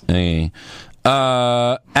right. Okay.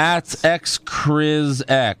 At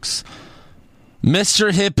XChrisX.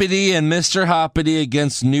 Mr. Hippity and Mr. Hoppity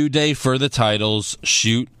against New Day for the titles.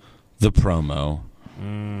 Shoot the promo.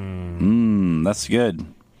 That's good.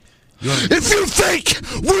 If you think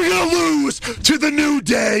we're going to lose to the New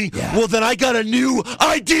Day, well, then I got a new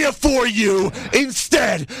idea for you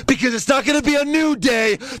instead. Because it's not going to be a new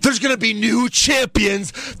day. There's going to be new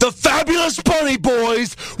champions. The Fabulous Bunny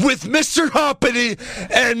Boys with Mr. Hoppity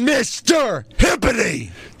and Mr.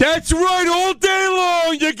 Hippity. That's right, all day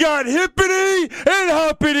long you got Hippity and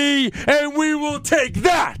Hoppity, and we will take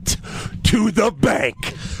that to the bank.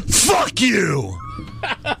 Fuck you.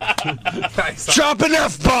 Dropping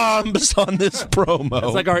F-bombs on this promo.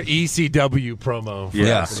 It's like our ECW promo.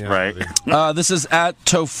 Yes, right. This is at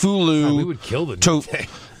Tofulu. God, we would kill the New Day.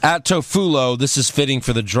 At Tofulo, this is fitting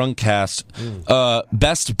for the drunk cast.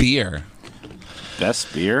 Best beer.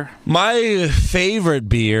 Best beer? My favorite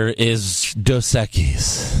beer is Dos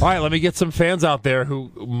Equis. All right, let me get some fans out there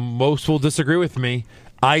who most will disagree with me.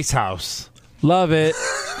 Ice House. Love it.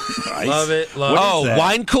 Nice. Love it. Love Oh, that?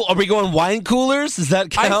 wine cool. Are we going wine coolers? Does that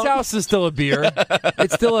it. count? Ice House is still a beer.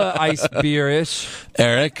 It's still a ice beer-ish.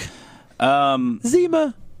 Eric.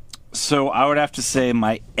 Zima. So I would have to say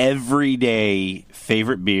my everyday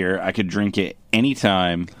favorite beer. I could drink it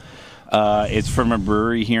anytime. It's from a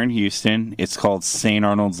brewery here in Houston. It's called St.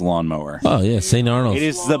 Arnold's Lawnmower. Oh yeah, St. Arnold's. It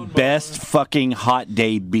is the best fucking hot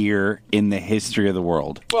day beer in the history of the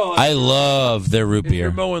world. Well, I love their root if you're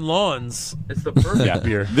beer. mowing lawns, it's the perfect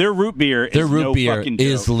beer. Their root beer is Their root no beer fucking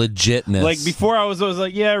is joke. legitness. Like before, I was always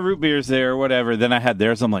like, yeah, root beer's there or whatever. Then I had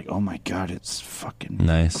theirs. I'm like, oh my god, it's fucking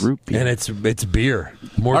Nice. root beer. And it's beer.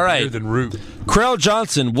 More All right. beer than root. Krell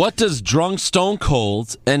Johnson, what does drunk Stone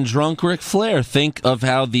Cold and drunk Ric Flair think of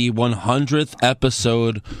how the 100th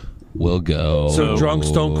episode will go? So drunk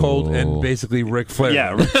Stone Cold and basically Ric Flair.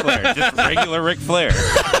 yeah, Ric Flair, just regular Ric Flair.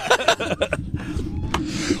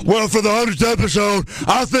 Well, for the 100th episode,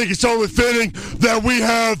 I think it's only fitting that we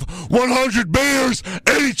have 100 beers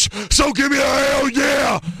each. So give me a hell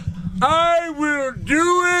yeah. I will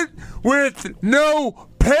do it with no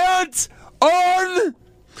pants on.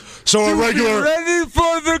 So a Be regular, ready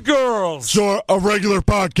for the girls. a regular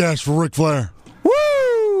podcast for Ric Flair.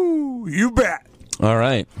 Woo! You bet. All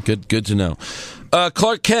right, good to know.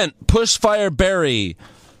 Clark Kent, Pushfire Barry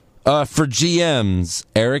for GMs,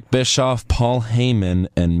 Eric Bischoff, Paul Heyman,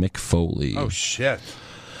 and Mick Foley. Oh shit.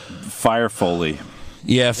 Fire Foley.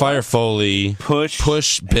 Yeah, fire Foley.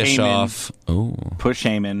 Push Bischoff. Oh. Push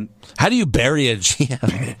Heyman. How do you bury a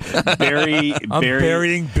GM? Bury. I'm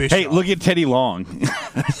burying Bischoff. Hey, look at Teddy Long.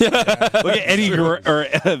 Look at Eddie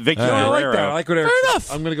Vicky I like Guerrero. that. I like what Eric Fair said.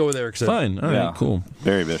 enough. I'm going to go with Eric said. Fine. All right, cool.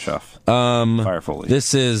 Barry Bischoff. Fire Foley.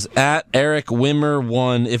 This is at Eric Wimmer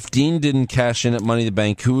 1. If Dean didn't cash in at Money in the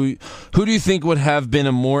Bank, who do you think would have been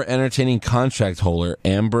a more entertaining contract holder,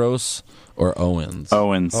 Ambrose or Owens?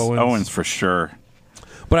 Owens for sure.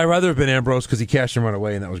 But I'd rather have been Ambrose because he cashed and run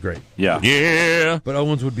away, and that was great. Yeah. But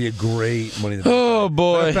Owens would be a great Money in the Bank. Oh,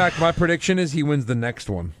 boy. In fact, my prediction is he wins the next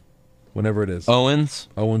one, whenever it is. Owens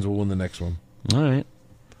will win the next one. All right.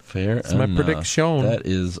 Fair enough. my prediction. That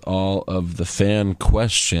is all of the fan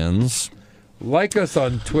questions. Like us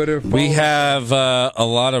on Twitter. We have a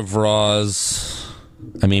lot of Raws.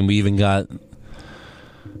 I mean, we even got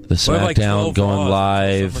the SmackDown going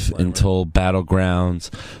live until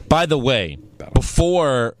Battlegrounds. By the way,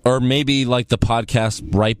 before, or maybe like the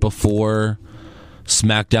podcast right before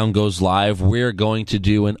SmackDown goes live, we're going to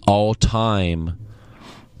do an all-time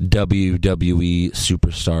WWE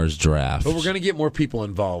Superstars draft. But we're going to get more people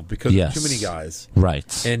involved because there's too many guys.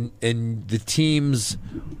 Right. And the teams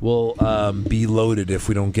will be loaded if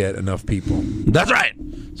we don't get enough people. That's right.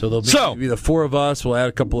 So there'll be the four of us. We'll add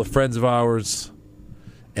a couple of friends of ours,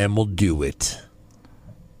 and we'll do it.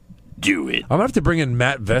 I'm going to have to bring in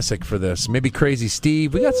Matt Vesic for this. Maybe Crazy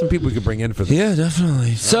Steve. We got some people we could bring in for this. Yeah,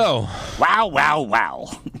 definitely. So. Wow.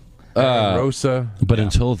 Rosa. But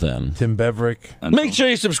until then, Tim Beverick. Make sure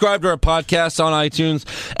you subscribe to our podcast on iTunes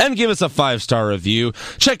and give us a 5-star review.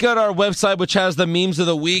 Check out our website, which has the memes of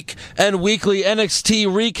the week and weekly NXT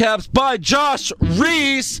recaps by Josh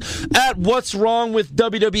Reese at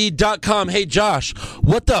what'swrongwithwwe.com. Hey, Josh,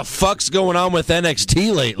 what the fuck's going on with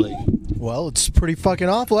NXT lately? Well, it's pretty fucking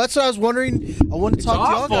awful. That's what I was wondering. I wanted to talk to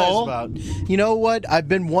y'all guys about. You know what? I've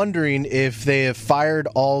been wondering if they have fired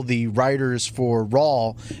all the writers for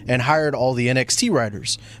Raw and hired all the NXT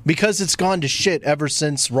writers, because it's gone to shit ever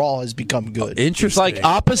since Raw has become good. Interesting. It's like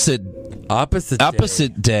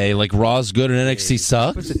opposite day. Like Raw's good and NXT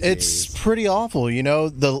sucks. It's pretty awful. You know,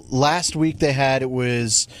 the last week they had, it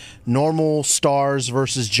was normal stars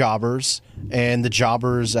versus jobbers, and the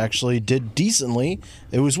jobbers actually did decently.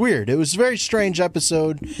 It was weird. It was a very strange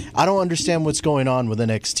episode. I don't understand what's going on with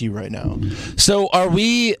NXT right now. So are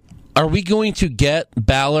we going to get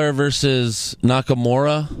Balor versus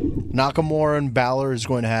Nakamura? Nakamura and Balor is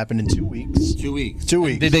going to happen in 2 weeks. 2 weeks. 2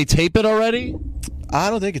 weeks. Did they tape it already? I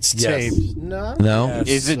don't think it's taped. No. Yes.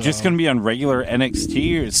 Is it just going to be on regular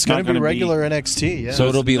NXT? Or it's going to be regular NXT, yeah. So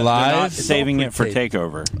it'll be live? They're not saving it for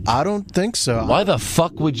TakeOver. I don't think so. Why the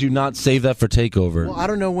fuck would you not save that for TakeOver? Well, I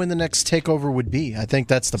don't know when the next TakeOver would be. I think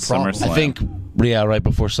that's the problem. SummerSlam. I think, right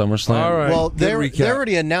before SummerSlam. All right. Well, they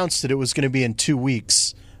already announced that it was going to be in 2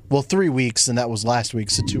 weeks. Well, 3 weeks, and that was last week,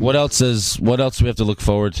 so 2 weeks. What else do we have to look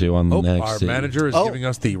forward to on the next Our scene? manager is giving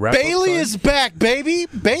us the wrap-up Bailey sign. is back, baby.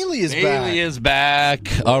 Bailey is back.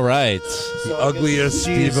 All right. The ugliest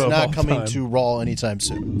She's diva of not all coming time. to Raw anytime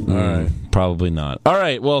soon. All right. Probably not. All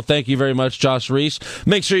right. Well, thank you very much, Josh Reese.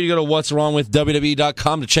 Make sure you go to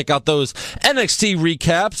what'swrongwithwwe.com to check out those NXT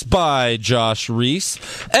recaps by Josh Reese.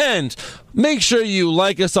 And make sure you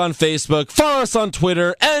like us on Facebook, follow us on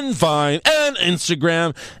Twitter and Vine and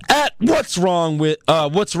Instagram at What's Wrong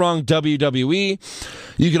WWE.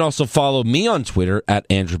 You can also follow me on Twitter at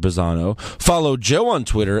Andrew Pisano. Follow Joe on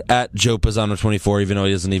Twitter at Joe Pisano24, even though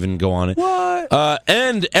he doesn't even go on it. What?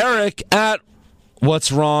 And Eric at What's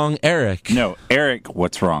Wrong, Eric. No, Eric,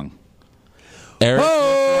 what's wrong? Eric.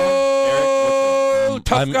 Oh,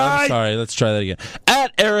 tough guy. I'm sorry. Let's try that again.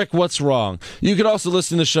 At Eric, what's wrong? You can also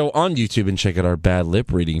listen to the show on YouTube and check out our bad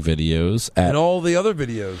lip reading videos And all the other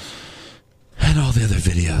videos.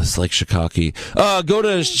 like Shikaki. Go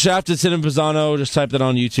to Shafted and Pisano. Just type that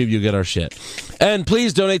on YouTube. You'll get our shit. And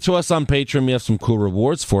please donate to us on Patreon. We have some cool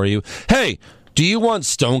rewards for you. Hey, do you want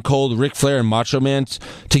Stone Cold, Ric Flair, and Macho Man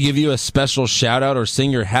to give you a special shout out or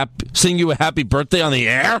sing you a happy birthday on the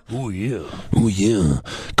air? Oh yeah. Oh yeah.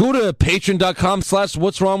 Go to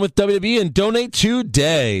patreon.com/what'swrongwithwwe and donate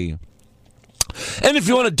today. And if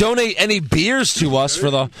you want to donate any beers to us for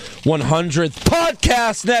the 100th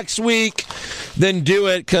podcast next week, then do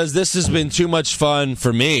it, because this has been too much fun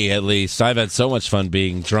for me, at least. I've had so much fun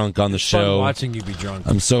being drunk on the show. Fun watching you be drunk.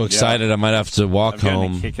 I'm so excited. I might have to walk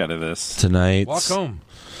home a kick out of this tonight. Walk home.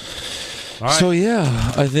 All right. So,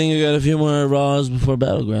 yeah, I think we got a few more Raws before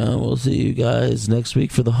Battleground. We'll see you guys next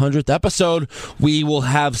week for the 100th episode. We will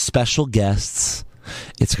have special guests.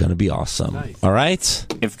 It's going to be awesome. Nice. All right?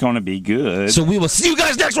 It's going to be good. So we will see you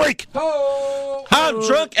guys next week. I'm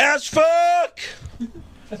drunk as fuck.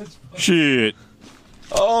 Shit.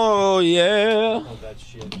 Oh, yeah. Download that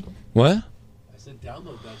shit. What? I said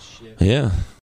download that shit. Yeah.